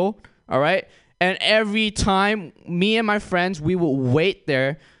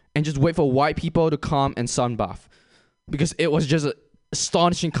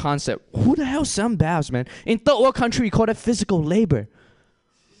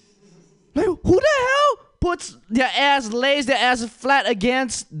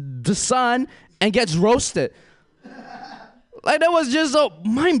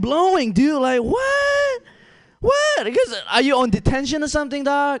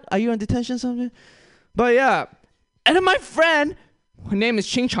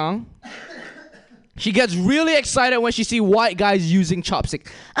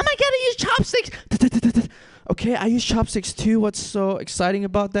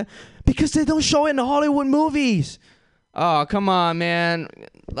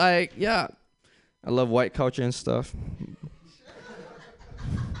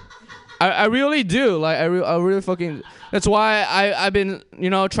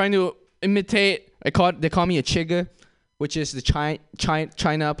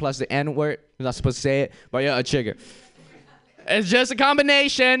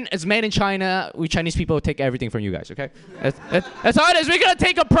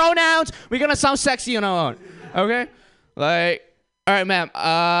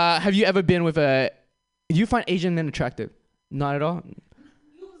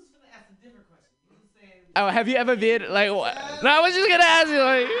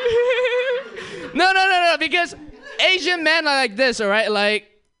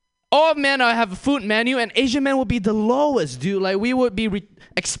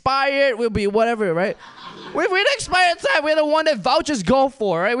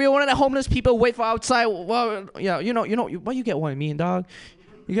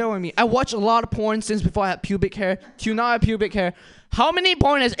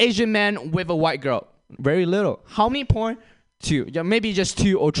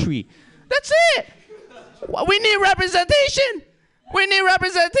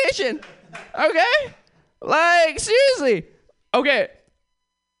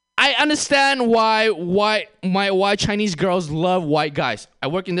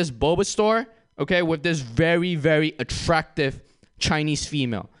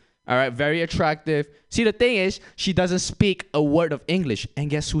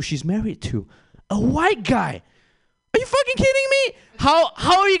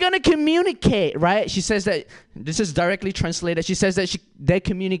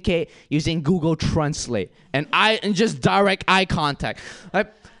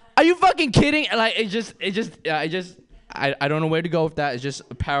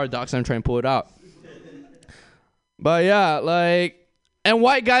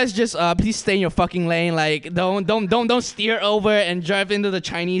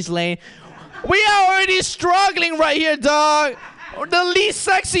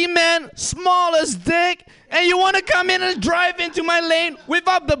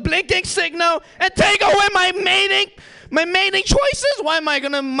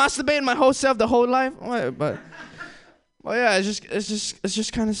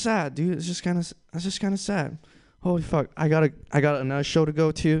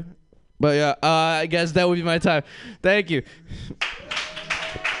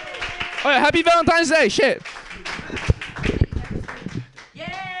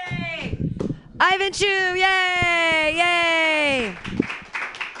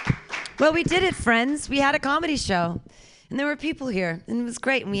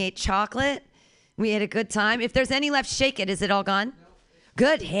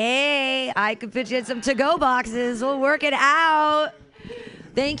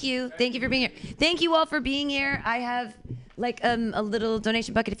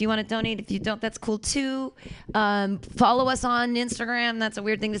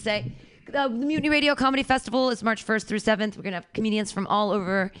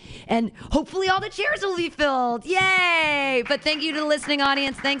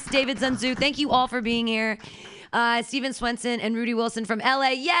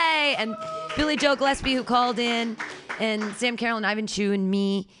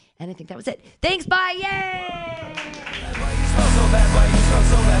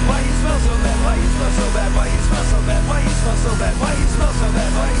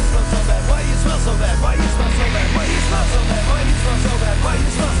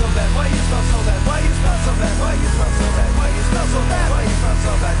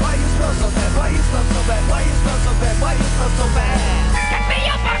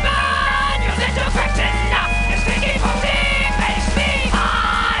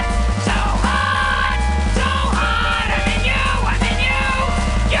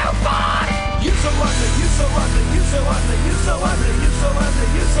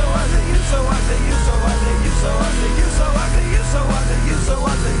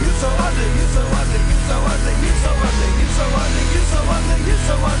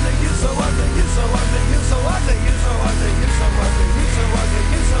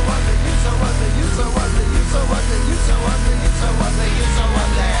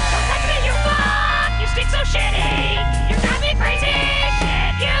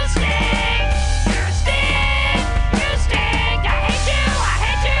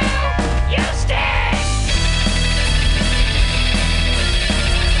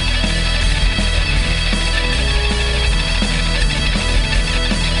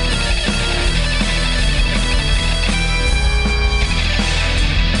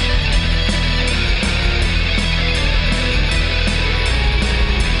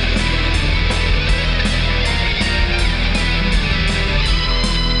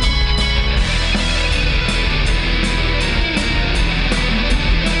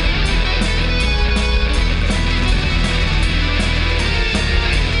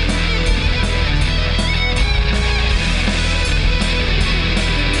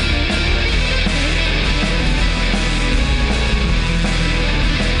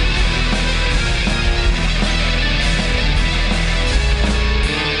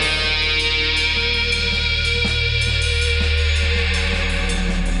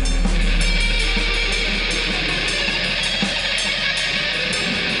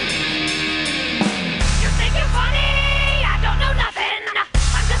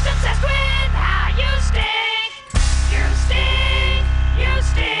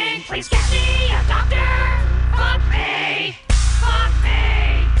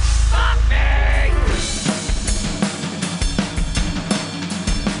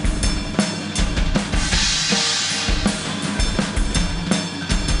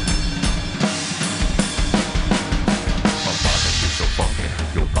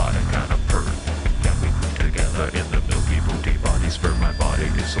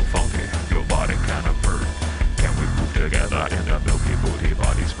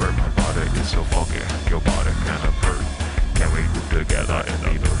together in the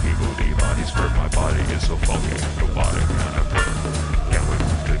milky booty body sperm. My body is so funky, your body kinda burn. Can we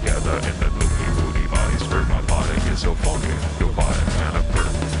move together in the milky booty body sperm? My body is so funky, your body kinda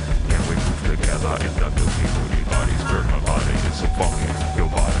burn. Can we move together in the milky booty body sperm? My body is so funky, your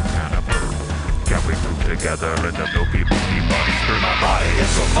body kinda burn. Can we move together in the milky booty body sperm? My body is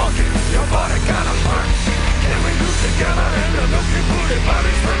so funky, your body kinda burn. Can we move together in the milky booty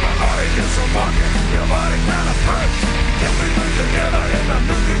body sperm? My body is so funky, your body kinda burn. Can we move together in the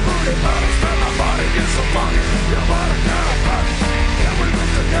milky booty body sperm? My body is so funky, your body kinda burn. Can we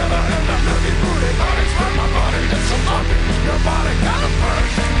move together in the milky booty body sperm? My body is so funky, your body kinda burn.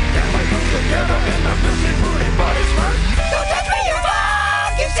 Can we move together in the milky booty body sperm? Don't touch me, you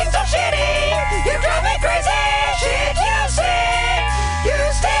fuck! You seem so shitty! You drive me crazy! Shit, you stink! You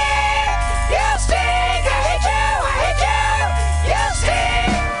stink! You stink! I hate you! I hate you! You stink!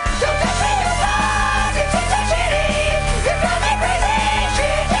 Don't touch me, you fuck! You seem so shitty! You drive me crazy!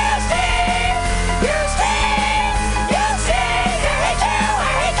 Shit, you stink! You stink! You stink! I hate you!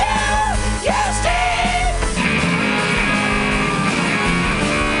 I hate you! You stink!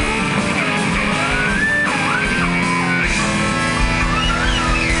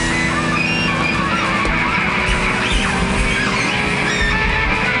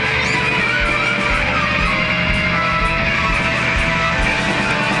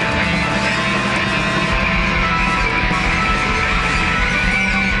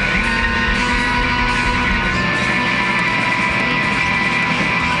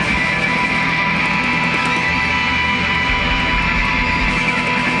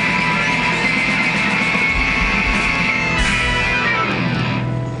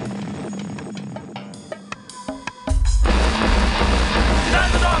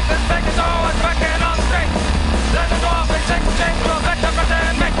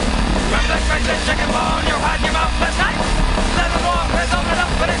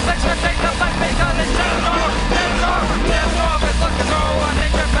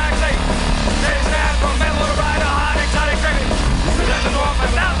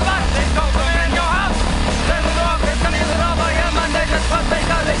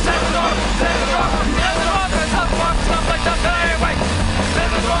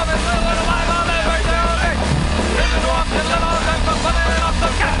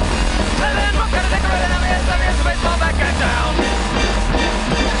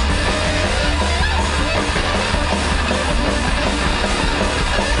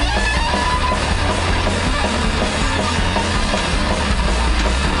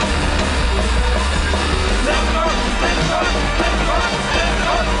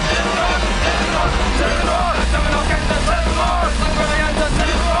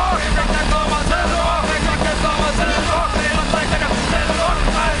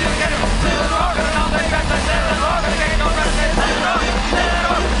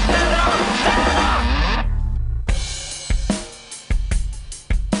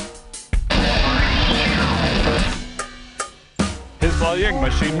 Flying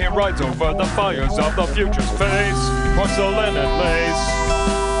machine, he rides over the fires of the future space. Porcelain and lace.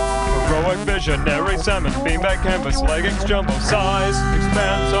 Heroic visionary, salmon beanbag, canvas leggings, jumbo size,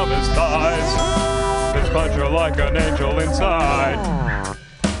 expanse of his thighs. His puncher like an angel inside.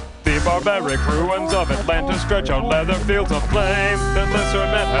 The barbaric ruins of Atlantis stretch out leather fields of flame that lesser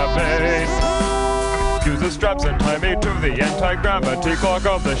men have made. Use the straps and tie me to the anti-gravity clock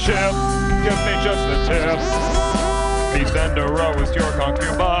of the ship. Give me just the tip. Beast Endero is your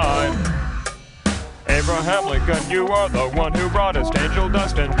concubine. Abraham Lincoln, you are the one who brought us angel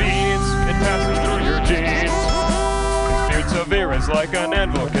dust and beans. It passes through your jeans. His beard severe is like an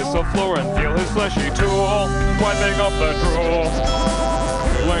anvil. Kiss the floor and feel his fleshy tool, wiping up the drool.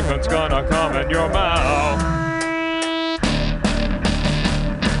 Lincoln's gonna come in your mouth.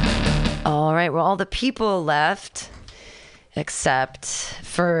 All right, well, all the people left except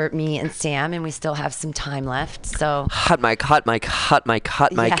for me and Sam, and we still have some time left. So hot mic.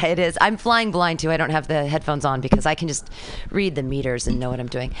 Yeah, it is. I'm flying blind too. I don't have the headphones on because I can just read the meters and know what I'm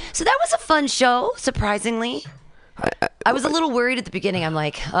doing. So that was a fun show, surprisingly. I was a little worried at the beginning. I'm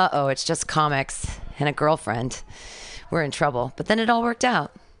like, uh-oh, it's just comics and a girlfriend. We're in trouble. But then it all worked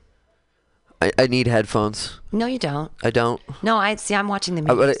out. I need headphones. No, you don't. I don't. No, I'm watching the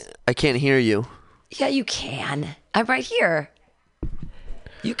meters. I can't hear you. Yeah, you can. I'm right here.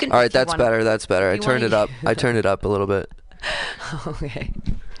 You can. All right, that's better. That's better. I turned it up. I turned it up a little bit. Okay.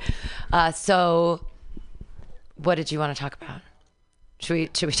 So, what did you want to talk about?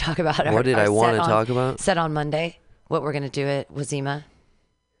 Should we talk about what did I want to talk about? Set on Monday. What we're gonna do at Wazima.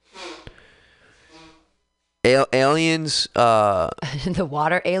 Aliens. The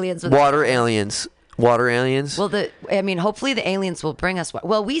water aliens. Water aliens. Water aliens? Well, hopefully the aliens will bring us.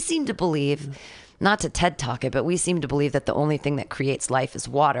 Well, we seem to believe, not to TED Talk it, but we seem to believe that the only thing that creates life is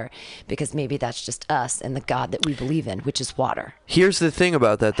water, because maybe that's just us and the God that we believe in, which is water. Here's the thing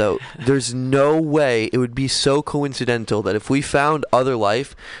about that, though. There's no way it would be so coincidental that if we found other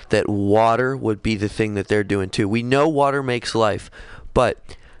life, that water would be the thing that they're doing too. We know water makes life, but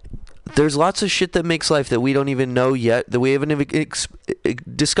there's lots of shit that makes life that we don't even know yet, that we haven't even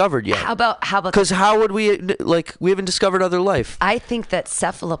discovered yet. How about? Because how would we, we haven't discovered other life. I think that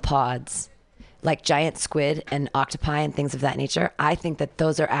cephalopods, like giant squid and octopi and things of that nature, I think that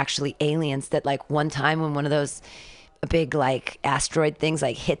those are actually aliens that, like, one time when one of those big, like, asteroid things,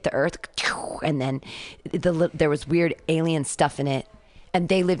 like, hit the earth, and then there was weird alien stuff in it, and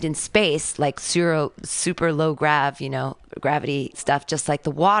they lived in space, like super low gravity stuff, just like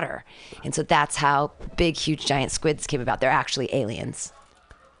the water. And so that's how big, huge, giant squids came about. They're actually aliens.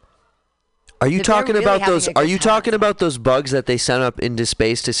 Are you talking about those? Are you talking about those bugs that they sent up into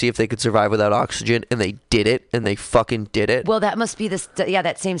space to see if they could survive without oxygen, and they did it, and they fucking did it? Well, that must be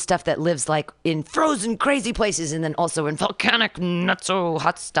that same stuff that lives like in frozen, crazy places, and then also in volcanic, not so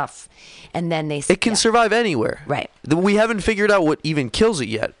hot stuff. And then it can survive anywhere. Right. We haven't figured out what even kills it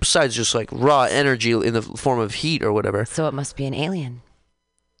yet, besides just like raw energy in the form of heat or whatever. So it must be an alien.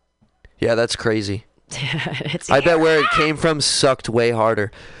 Yeah, that's crazy. I bet where it came from sucked way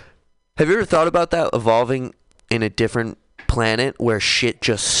harder. Have you ever thought about that, evolving in a different planet where shit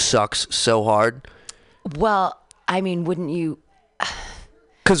just sucks so hard? Well, I mean, wouldn't you?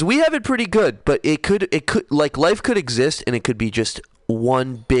 Because we have it pretty good, but it could like life could exist and it could be just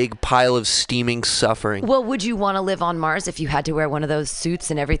one big pile of steaming suffering. Well, would you want to live on Mars if you had to wear one of those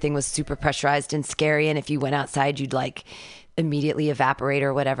suits and everything was super pressurized and scary, and if you went outside you'd like immediately evaporate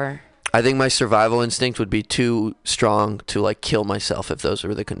or whatever? I think my survival instinct would be too strong to like kill myself if those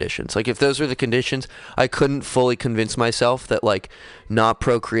were the conditions. Like if those were the conditions, I couldn't fully convince myself that like not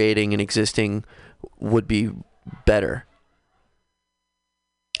procreating and existing would be better.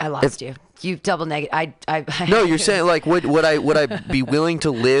 I lost you. You double negative. I No, you're saying like would I be willing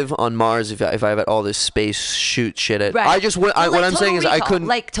to live on Mars if I had all this space shoot shit at? Right. What I'm saying is I couldn't,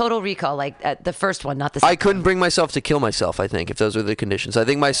 like Total Recall, like the first one, not the second. I couldn't bring myself to kill myself. I think if those were the conditions, I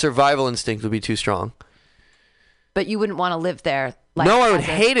think my survival instinct would be too strong. But you wouldn't want to live there. Like, no, I would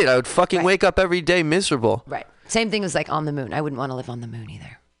hate it. I would fucking wake up every day miserable. Right. Same thing as like on the moon. I wouldn't want to live on the moon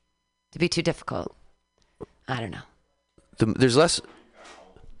either. It'd be too difficult. I don't know. There's less.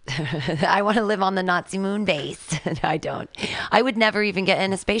 I want to live on the Nazi moon base. I don't. I would never even get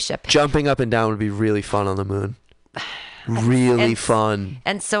in a spaceship. Jumping up and down would be really fun on the moon. Really fun.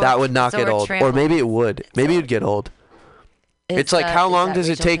 And so that would not get old. Or maybe it would. Maybe it'd get old. It's like how long does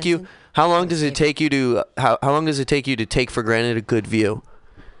it take you? How long does it take you to? How long does it take you to take for granted a good view?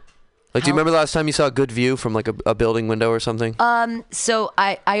 Like, do you remember the last time you saw a good view from like a building window or something? So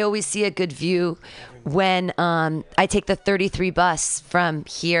I always see a good view when I take the 33 bus from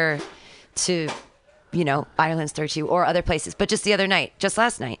here to, Ireland's 32 or other places. But just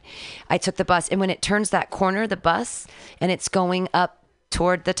last night, I took the bus, and when it turns that corner, the bus, and it's going up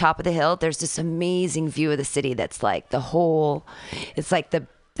toward the top of the hill, there's this amazing view of the city that's like it's like the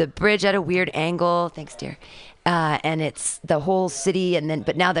bridge at a weird angle. Thanks, dear. And it's the whole city,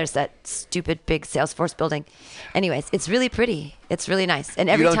 but now there's that stupid big Salesforce building. Anyways, it's really pretty. It's really nice. And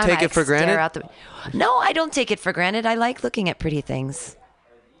every you don't time take I it for granted? stare out no, I don't take it for granted. I like looking at pretty things.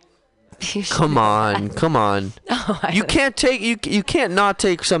 Come on. No, you can't not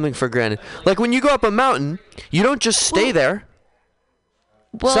take something for granted. Like when you go up a mountain, you don't just stay there.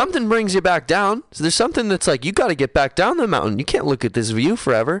 Well, something brings you back down. So there's something that's like, you got to get back down the mountain. You can't look at this view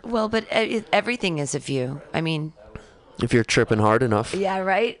forever. Well, but everything is a view. I mean, if you're tripping hard enough. Yeah,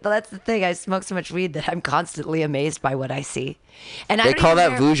 right? Well, that's the thing. I smoke so much weed that I'm constantly amazed by what I see. And they call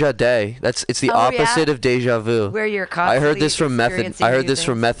that vuja day. It's the opposite of deja vu. Where you're constantly I heard this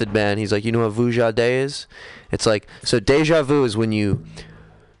from Method Man. He's like, you know what vuja day is? It's like, so deja vu is when you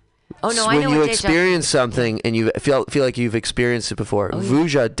when you experience something and you feel like you've experienced it before.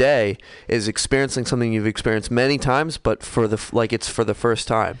 Vuja day is experiencing something you've experienced many times, but it's for the first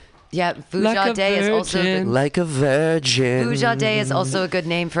time. Yeah, Vuja Day is also like a virgin. Vuja Day is also a good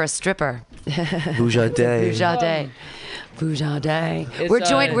name for a stripper. Vuja Day. Vuja Day. Vuja Day.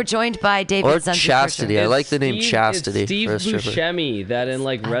 We're joined by David or Chastity. I like the name Chastity. It's Steve Buscemi that in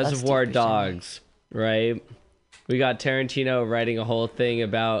like Reservoir Dogs, right? We got Tarantino writing a whole thing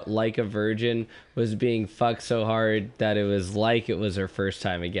about like a virgin was being fucked so hard that it was like it was her first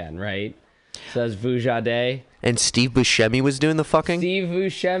time again, right? So that's Vuja Day. And Steve Buscemi was doing the fucking? Steve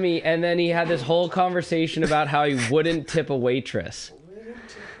Buscemi, and then he had this whole conversation about how he wouldn't tip a waitress.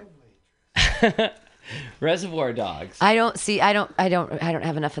 Reservoir Dogs. I don't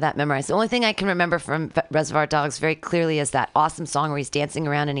have enough of that memorized. The only thing I can remember from Reservoir Dogs very clearly is that awesome song where he's dancing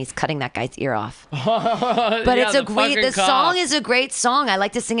around and he's cutting that guy's ear off. But Yeah, the song is a great song. I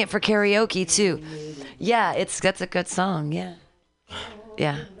like to sing it for karaoke too. Yeah, that's a good song. Yeah.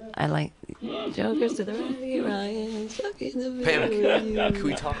 Yeah. I like Jokers to the right, Ryan, stuck in the Pam, can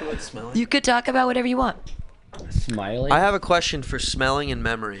we talk about smelling? You could talk about whatever you want. Smiling. I have a question for smelling and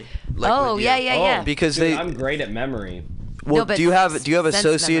memory. Oh, with yeah, you. yeah. Because Dude, I'm great at memory. Well, No, but do you have sense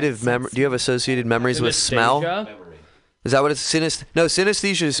associative memories. do you have associated memories with smell? Synesthesia? Is that what it's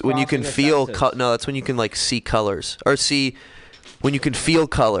synesthesia is when you can Crossing the feel senses. no, that's when you can like see colors or see when you can feel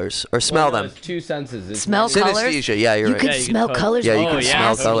colors or smell Well, no, them. It's two senses. It's Smell colors? Synesthesia, yeah, you're You right. can Yeah, you smell can colors? Yeah, you Oh, can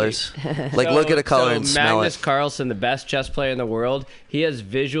yeah, smell totally. colors. Like look at a color and smell Magnus it. Carlsen, the best chess player in the world, he has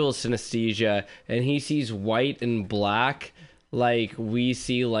visual synesthesia, and he sees white and black like we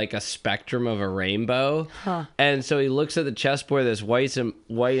see like a spectrum of a rainbow. Huh. And so he looks at the chessboard that's white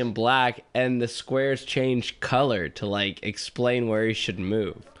and black, and the squares change color to like explain where he should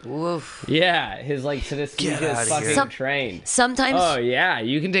move. Woof. Yeah, his like synesthesia outta is fucking here. trained. Sometimes. Oh yeah,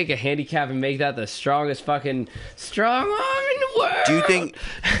 you can take a handicap and make that the strongest fucking strong arm in the world. Do you think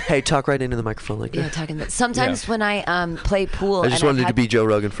hey, talk right into the microphone like Yeah, that. talking about. Sometimes when I play pool, I just and wanted I've to be Joe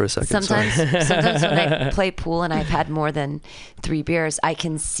Rogan for a second. Sometimes, sorry. sometimes when I play pool and I've had more than 3 beers, I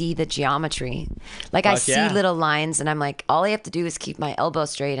can see the geometry. Like I Fuck see yeah. little lines, and I'm like, all I have to do is keep my elbow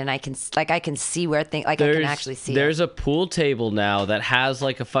straight, and I can see where things. Like I can actually see. There's a pool table now that has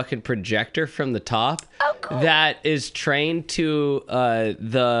like a fucking projector from the top. Oh, cool. That is trained to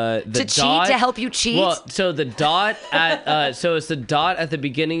the To cheat, dot, to help you cheat? Well, so the dot at so it's the dot at the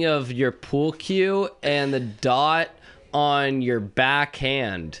beginning of your pool cue and the dot on your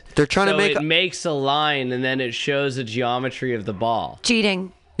backhand. They're trying to So make it makes a line and then it shows the geometry of the ball.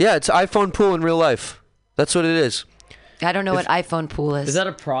 Cheating. Yeah, it's iPhone pool in real life. That's what it is. I don't know what iPhone pool is. Is that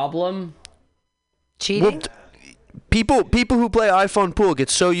a problem? Cheating? Well, people who play iPhone pool get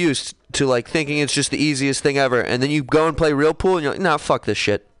so used to like thinking it's just the easiest thing ever, and then you go and play real pool and you're like, nah, fuck this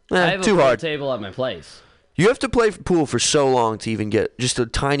shit. I have Too a pool hard. table at my place. You have to play pool for so long to even get just a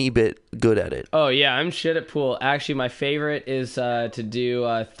tiny bit good at it. Oh yeah, I'm shit at pool. Actually, my favorite is to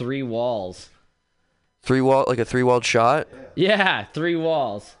do 3 walls. Like a 3-walled shot. Yeah, 3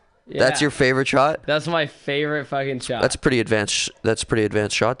 walls. Yeah. That's your favorite shot. That's my favorite fucking shot. That's pretty advanced. That's a pretty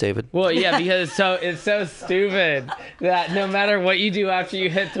advanced shot, David. Well, yeah, because it's so stupid that no matter what you do after you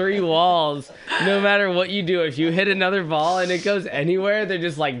hit 3 walls, no matter what you do, if you hit another ball and it goes anywhere, they're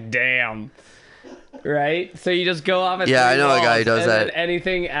just like, damn. Right? So you just go off at Yeah, 3 I know a guy who walls, does and that. then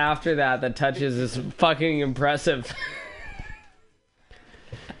anything after that touches is fucking impressive.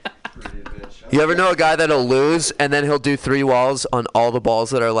 You ever know a guy that'll lose and then he'll do 3 walls on all the balls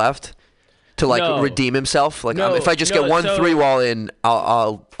that are left to like No. redeem himself? Like No, if I just no, get one so- 3 wall in,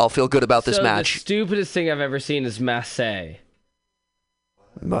 I'll feel good about this So match. the stupidest thing I've ever seen is Massé.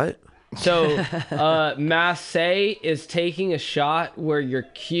 What? So, Massé is taking a shot where your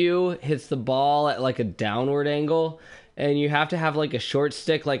cue hits the ball at like a downward angle, and you have to have like a short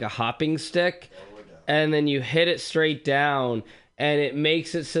stick, like a hopping stick, and then you hit it straight down, and it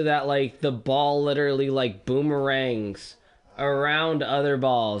makes it so that like the ball literally like boomerangs around other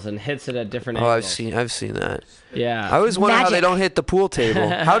balls and hits it at different Oh, angles. I've seen that. Yeah. I always wonder how they Magic. don't hit the pool table.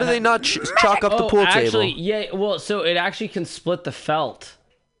 How do they not chalk up the pool actually, table? yeah. Well, so it actually can split the felt.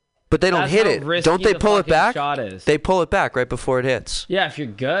 But they don't That's hit how it. risky Don't they the pull it fucking back? shot is. They pull it back right before it hits. Yeah, if you're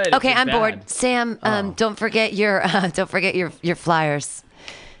good. if Okay, you're I'm bad. bored. Sam, don't forget your your flyers.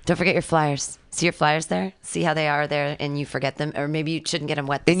 Don't forget your flyers. See your flyers there? See how they are there, and you forget them, or maybe you shouldn't get them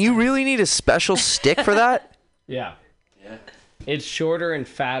wet. And you really need a special stick for that? Yeah. Yeah. It's shorter and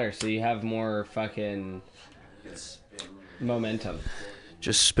fatter, so you have more fucking momentum.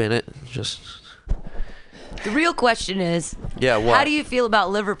 Just spin it. Just The real question is, yeah. What? how do you feel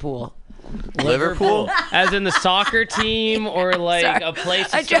about Liverpool? Liverpool? As in the soccer team, or like Sorry. a place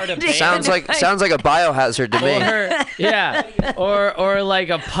to I start tried a to- band? Sounds like a biohazard to me. Or, yeah, or like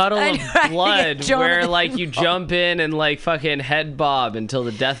a puddle I of know, I blood think Jonathan- where like you jump in and like fucking head bob until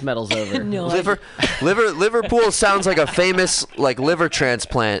the death metal's over. No, Liverpool sounds like a famous like liver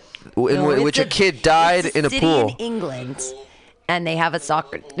transplant in No, which a it's kid died it's in a city pool. in England, and they have a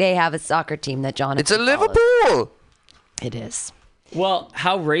soccer team that Jonathan. It's a follows. Liverpool. It is. Well,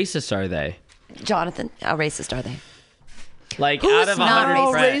 how racist are they? Jonathan, how racist are they? Like Who's out of not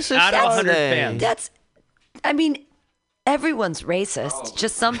 100 racist? out of That's- 100 fans. That's, I mean, everyone's racist.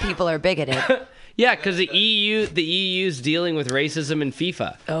 Just some people are bigoted. Yeah, because the EU's dealing with racism in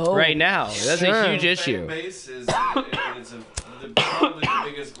FIFA right now. That's a huge issue. Fan base is probably the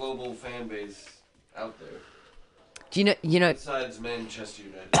biggest global fan base out there. Do you know? Besides Manchester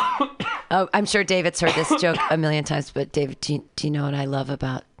United. Oh, I'm sure David's heard this joke a million times, but David, do you know what I love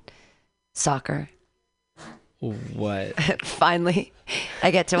about soccer? What? Finally,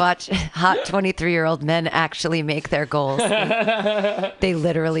 I get to watch hot 23-year-old men actually make their goals. They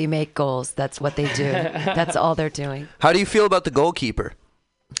literally make goals. That's what they do. That's all they're doing. How do you feel about the goalkeeper?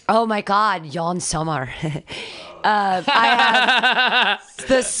 Oh my God, Jan Sommer. I have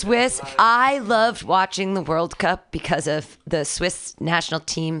the Swiss. I loved watching the World Cup because of the Swiss national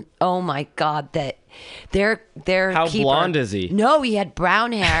team. Oh my God, that their How keeper, blonde is he? No, he had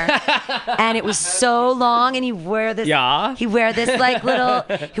brown hair, and it was so long, and he wear this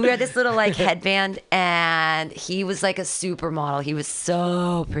little like headband, and he was like a supermodel. He was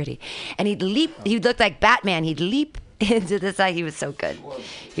so pretty, and he'd leap. He looked like Batman. He'd leap into the side. He was so good.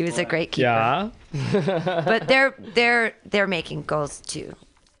 He was a great keeper. Yeah. But they're making goals too.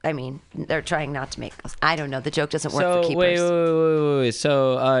 I mean, they're trying not to make goals. I don't know. The joke doesn't work for keepers. Wait.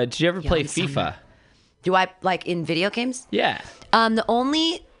 So, did you ever play FIFA? Do I like in video games? Yeah.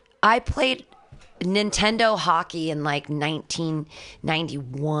 I played Nintendo hockey in like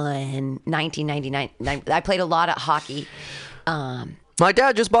 1991, 1999. I played a lot of hockey. My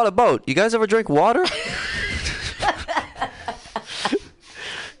dad just bought a boat. You guys ever drink water?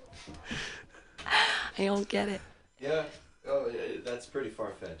 I don't get it. Yeah. Oh, yeah, that's pretty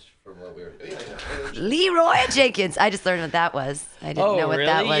far-fetched from what we were doing. Leroy Jenkins. I just learned what that was. I didn't know what really?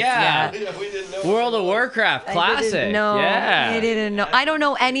 that was. Yeah. We didn't know. World of Warcraft, classic. I didn't know. Yeah. I didn't know. I don't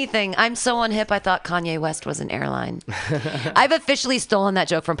know anything. I'm so unhip. I thought Kanye West was an airline. I've officially stolen that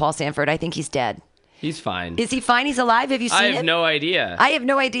joke from Paul Sanford. I think he's dead. He's fine. Is he fine? He's alive? Have you seen it? I have no idea. I have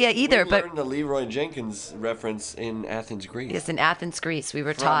no idea either. We learned the Leroy Jenkins reference in Athens, Greece. Yes, in Athens, Greece. We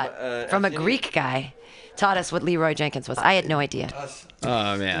were taught from a Greek guy. Taught us what Leroy Jenkins was. I had no idea.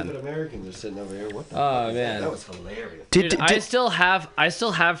 Oh man. Stupid Americans are sitting over here. What the Oh fuck? man. That was hilarious. Dude, I still have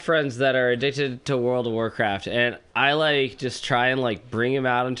friends that are addicted to World of Warcraft, and I like just try and like bring them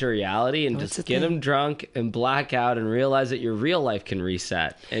out into reality and just get them drunk and black out and realize that your real life can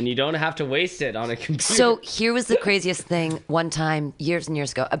reset and you don't have to waste it on a computer. So here was the craziest thing one time years and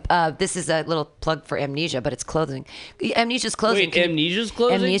years ago. This is a little plug for Amnesia, but it's closing. Amnesia's closing. Wait, Amnesia's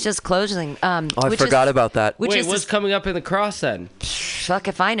closing? Amnesia's closing. I forgot about that. Wait, what's coming up in the cross then? Fuck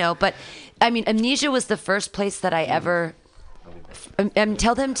if I know. But I mean, Amnesia was the first place that I ever.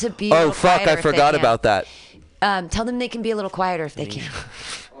 Tell them to be. Oh fuck! I forgot about that. Tell them they can be a little quieter if they can.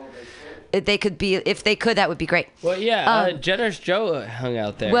 They could be, if they could, that would be great. Well, yeah, Generous Joe hung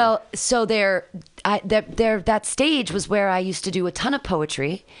out there. Well, so that stage was where I used to do a ton of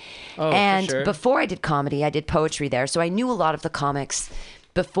poetry. Oh, and for sure. before I did comedy, I did poetry there. So I knew a lot of the comics.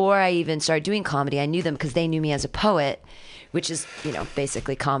 Before I even started doing comedy, I knew them because they knew me as a poet, which is,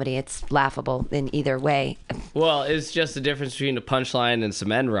 basically comedy. It's laughable in either way. Well, it's just the difference between a punchline and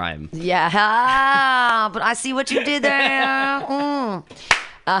some end rhyme. Yeah, but I see what you did there.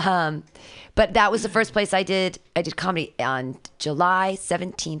 But that was the first place I did comedy on July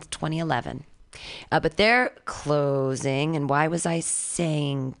 17th, 2011. But they're closing, and why was I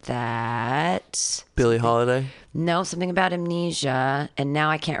saying that? Billie Holiday? No, something about Amnesia, and now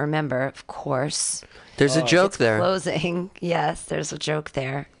I can't remember, of course. There's a joke It's there. Closing. Yes, there's a joke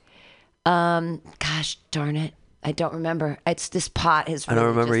there. Gosh darn it. I don't remember. It's this pot is I don't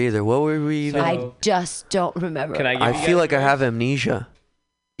remember either. What were we even? I just don't remember. Can I feel like I have amnesia.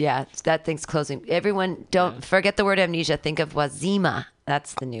 Yeah, that thing's closing. Everyone, don't forget the word amnesia. Think of Wazima.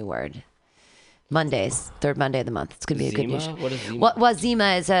 That's the new word. Mondays, third Monday of the month. It's gonna be a good news. What is Zima?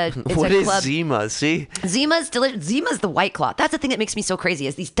 Wazima is a What a is club. Zima? See? Zima's delicious. Zima's the White Claw. That's the thing that makes me so crazy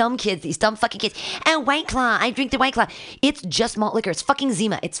is these dumb kids, these dumb fucking kids. And White Claw, I drink the White Claw. It's just malt liquor. It's fucking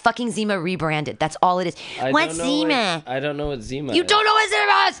Zima. It's fucking Zima rebranded. That's all it is. What's Zima? I don't know what Zima You is. don't know what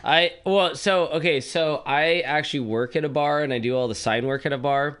Zima is? So I actually work at a bar and I do all the sign work at a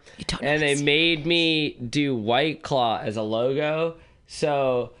bar. You don't know and what they Zima made me do White Claw as a logo.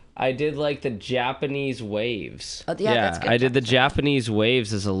 So I did like the Japanese waves. Oh, yeah, that's good. I did the Japanese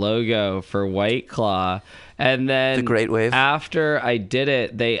waves as a logo for White Claw. And then The Great Wave. after I did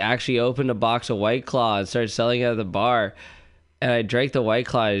it, they actually opened a box of White Claw and started selling it at the bar. And I drank the White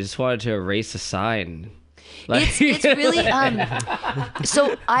Claw. I just wanted to erase the sign. It's really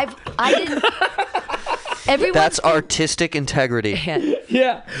so I didn't. Everyone. That's artistic integrity.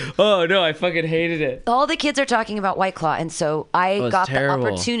 Yeah. Oh no, I fucking hated it. All the kids are talking about White Claw, and so I was got terrible.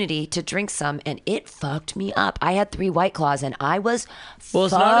 the opportunity to drink some, and it fucked me up. I had 3 White Claws, and I was Well,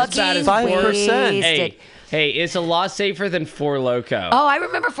 it's not as bad as fucking 5%. wasted. Hey, Hey, it's a lot safer than Four Loko. Oh, I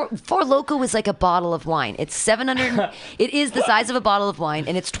remember Four Loko was like a bottle of wine. It's 700. It is the size of a bottle of wine,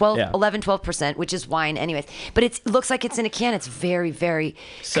 and it's 12%, which is wine, anyways. But it looks like it's in a can. It's very, very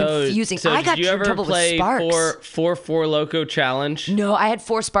confusing. I got did you ever trouble play with Sparks. Four Loko challenge? No, I had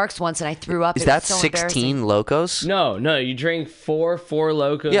 4 Sparks once, and I threw up. Is It that was so 16 Locos? No, you drink four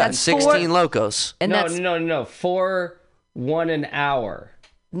Locos. Yeah, 16 Locos. And no. 4, 1 an hour.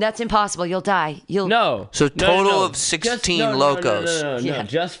 That's impossible. You'll die. So total of 16 Locos. No.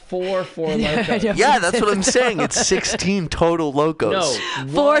 Just 4 Locos. Yeah, that's what I'm saying. It's 16 total Locos. No,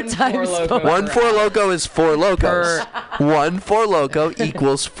 4 times 4. 1 4 Loco is 4 Locos. 1 4 Loco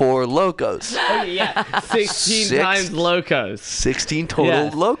equals 4 Locos. Oh, yeah. 16 times Locos. 16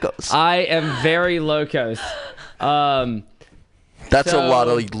 total Locos. I am very Locos. That's a lot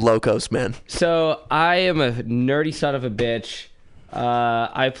of Locos, man. So I am a nerdy son of a bitch.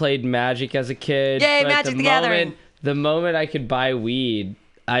 I played Magic as a kid. Yay, but Magic the Gathering. The moment I could buy weed,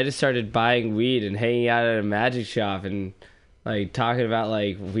 I just started buying weed and hanging out at a magic shop and like talking about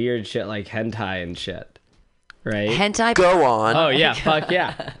like weird shit like hentai and shit. Right? Hentai? Go on. Oh, yeah. Fuck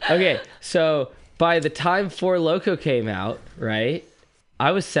yeah. Okay, so by the time Four Loko came out, right,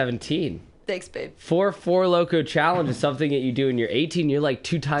 I was 17. Thanks, babe. Four Loko challenge is something that you do when you're 18. You're like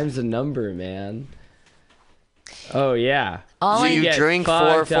 2 times the number, man. Oh, yeah. So you get drink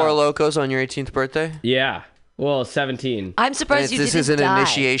fucked four up. Locos on your 18th birthday? Yeah. Well, 17. I'm surprised you This didn't is an die.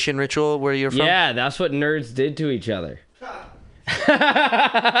 initiation ritual where you're from? Yeah, that's what nerds did to each other.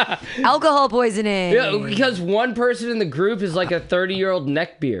 Alcohol poisoning. Yeah, because one person in the group is like a 30-year-old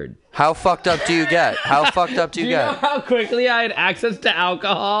neckbeard. How fucked up do you get? How fucked up do you Do you know get? how quickly I had access to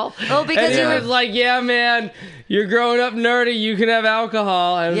alcohol? Oh, because and you it were was like, yeah, man, you're growing up nerdy. You can have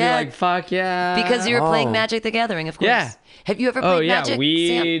alcohol. And I was Yeah. like, fuck yeah. Because you were playing Magic the Gathering, of course. Yeah. Have you ever played Magic?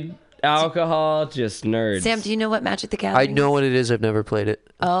 Weed, alcohol, just nerds. Sam, do you know what Magic the I Gathering know what it is. I've never played it.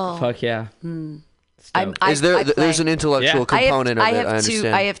 Oh. Fuck yeah. There's an intellectual component of it, I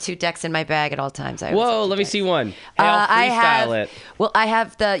understand. I have 2 decks in my bag at all times. Whoa, let me see one. Hey, I'll freestyle it. Well, I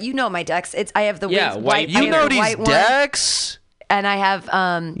have my decks. I have the white. You know these white one, decks? and I have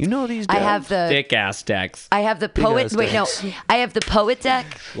You know these I decks? have the Thick ass decks. I have the poet. ass Wait, no, decks. I have the poet deck.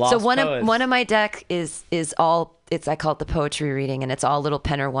 Lost So one poets. of my deck is all. I call it the poetry reading, and it's all little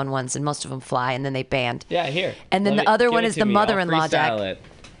penner 1/1s, and most of them fly, and then they band. Yeah, here. And then Let the me- other give one it is to the me. I'll mother-in-law deck. freestyle it.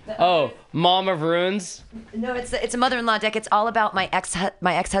 Oh, Mom of Runes. No, it's a mother-in-law deck. It's all about my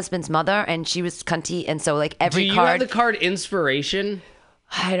ex-husband's mother, and she was cunty, and so like every Do you card. have the card Inspiration?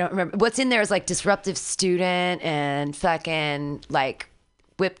 I don't remember what's in there. Is like disruptive student and fucking like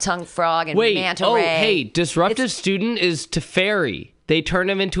whip tongue frog and Wait, manta oh, ray. hey, Disruptive Student is Teferi. They turn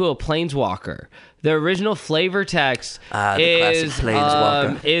him into a planeswalker. The original flavor text the classic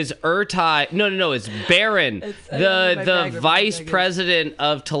planeswalker. is Urtai. No, it's Baron, the vice president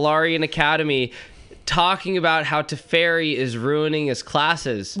of Talarian Academy, talking about how Teferi is ruining his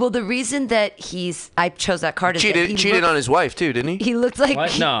classes. Well, the reason that I chose that card is that he cheated looked, on his wife too, didn't he? He looked like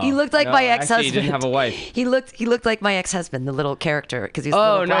What? No. he looked like No, my actually, ex-husband. he didn't have a wife. He looked like my ex-husband, the little character, because he's a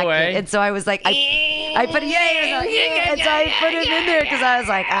Oh, little no black way. kid. And so I was like, I put and so I put him in there because I was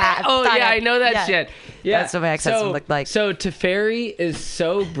like, Oh fuck yeah, it. I know that Yeah. shit. Yeah, That's what my ex-husband looked like. So Teferi is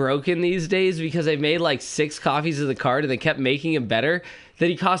so broken these days because they made like 6 copies of the card and they kept making him better that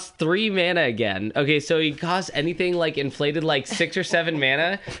he costs 3 mana again. Okay, so he costs anything like inflated like 6 or 7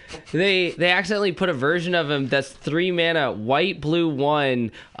 mana. They accidentally put a version of him that's 3 mana, white, blue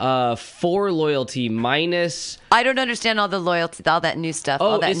 1, 4 loyalty minus. I don't understand all the loyalty, all that new stuff,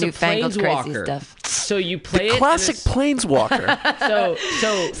 all that it's a newfangled crazy planeswalker. stuff. So you play The it. classic planeswalker. So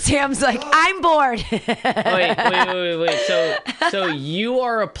Sam's like, I'm bored. wait. So you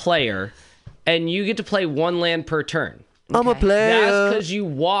are a player, and you get to play 1 land per turn. I'm a player. That's because you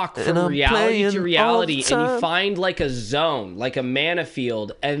walk and from I'm reality playing to all reality, the and you time. find like a zone, like a mana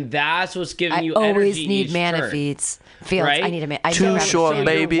field, and that's what's giving I you always energy need each mana turn. fields. Right? I need a mana. I Too never have a short, mana.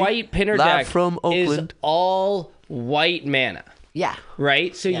 baby. Your white pinner Live deck from is Oakland. all white mana. Yeah.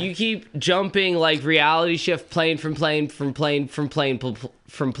 Right? So you keep jumping like reality shift plane from plane.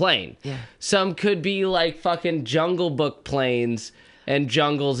 Yeah. Some could be like fucking Jungle Book planes and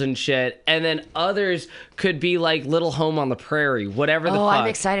jungles and shit. And then others could be like Little Home on the Prairie, whatever the Oh, fuck. I'm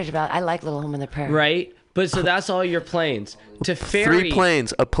excited about it. I like Little Home on the Prairie. Right? But so that's all your planes. Teferi. 3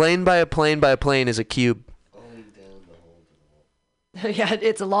 planes. A plane by a plane by a plane is a cube. Yeah,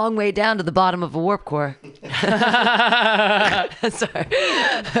 it's a long way down to the bottom of a warp core. Sorry.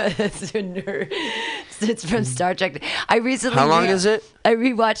 It's from Star Trek. I recently. How long is it? I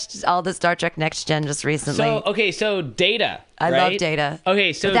rewatched all the Star Trek Next Gen just recently. So Data. I right? love Data.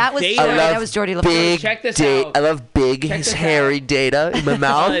 Okay, so But that was Data. that was Geordie LaForge. Big Check this out. I love big, Check this hairy Data in my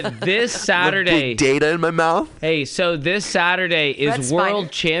mouth. This Saturday. Big Data in my mouth. Hey, so this Saturday is Red Spider.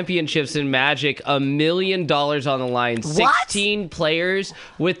 World Championships in Magic. $1 million on the line. 16 players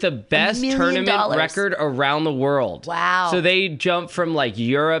with the best million tournament dollars. record around the world. Wow. So they jump from like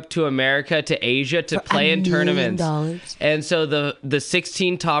Europe to America to Asia to play in tournaments. And so the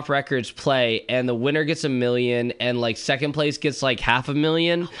 16 top records play, and the winner gets $1 million, and like second place gets like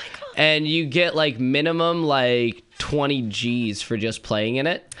 $500,000, and you get like minimum like 20 G's for just playing in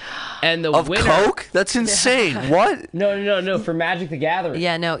it. And the Of winner, coke? That's insane. What? No, for Magic the Gathering.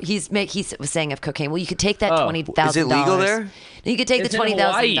 Yeah, no, he was saying of cocaine. Well, you could take that Oh. $20,000. Is it legal there? You could take It's the in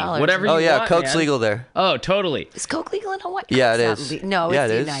Hawaii, $20,000. whatever Oh you yeah, want, coke's man. legal there. Oh, totally. Is coke legal in Hawaii? Yeah, it It's is. not no, Yeah,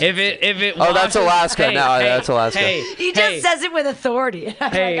 it's it the is. United If it Oh, that's washes- Alaska. Hey, No, hey, that's Alaska. Hey, He hey, just says it with authority.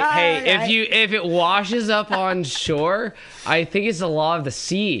 I'm Hey, like, hey, all right. if it washes up on shore, I think it's the law of the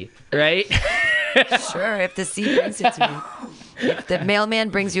sea, right? Sure, if the sea brings it to me. If the mailman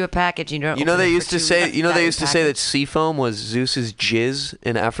brings you a package, you know. You know they used to say. You know they used to say that seafoam was Zeus's jizz,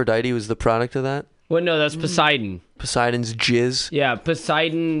 and Aphrodite was the product of that. Well, no, that's Poseidon. Poseidon's jizz. Yeah,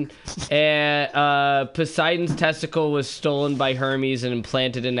 Poseidon. Poseidon's testicle was stolen by Hermes and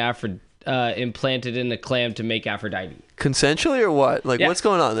implanted in a clam to make Aphrodite. Consensually or what? Like Yeah. what's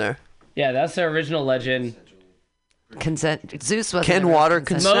going on there? Yeah, that's the original legend. Consent. Zeus was. Can water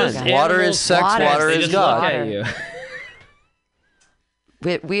consent? Most Water animals is sex. Water. Water They is just God. look at you.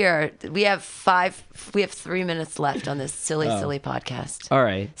 We have 3 minutes left on this silly podcast. All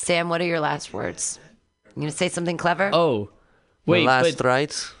right. Sam, what are your last words? You gonna say something clever? Oh, wait. My last but,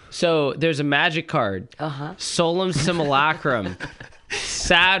 rights. so there's a magic card. Solemn Simulacrum.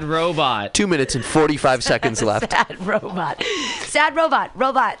 Sad Robot. 2 minutes and 45 seconds left. Sad robot. Sad robot.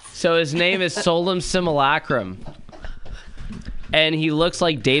 Robots. So his name is Solemn Simulacrum. And he looks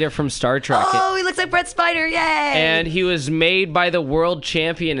like Data from Star Trek. Oh, he looks like Brett Spider. Yay! And he was made by the world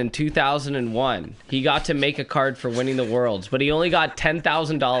champion in 2001. He got to make a card for winning the Worlds, but he only got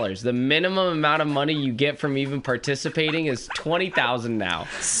 $10,000. The minimum amount of money you get from even participating is $20,000 now.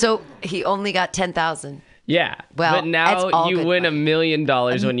 So he only got 10,000. Yeah. Well, but now that's all you good win money. $1 million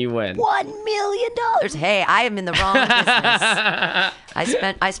when you win. $1 million. Hey, I am in the wrong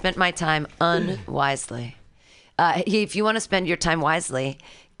business. I spent my time unwisely. If you want to spend your time wisely,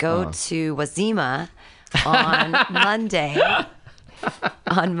 go to Wazima on Monday.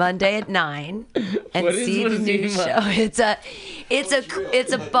 On Monday at 9, and What is see the new Wazima? show. It's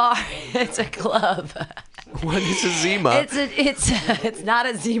a bar. It's a club. What is a Zima? It's not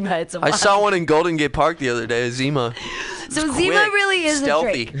a Zima. It's a. I saw one in Golden Gate Park the other day. A Zima. So It's Zima quick, really is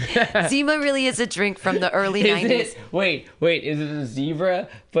stealthy. a drink. Zima really is a drink from the early Is 90s. it, wait, is it a zebra,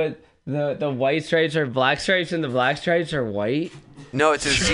 but the white stripes are black stripes and the black stripes are white? No, it's a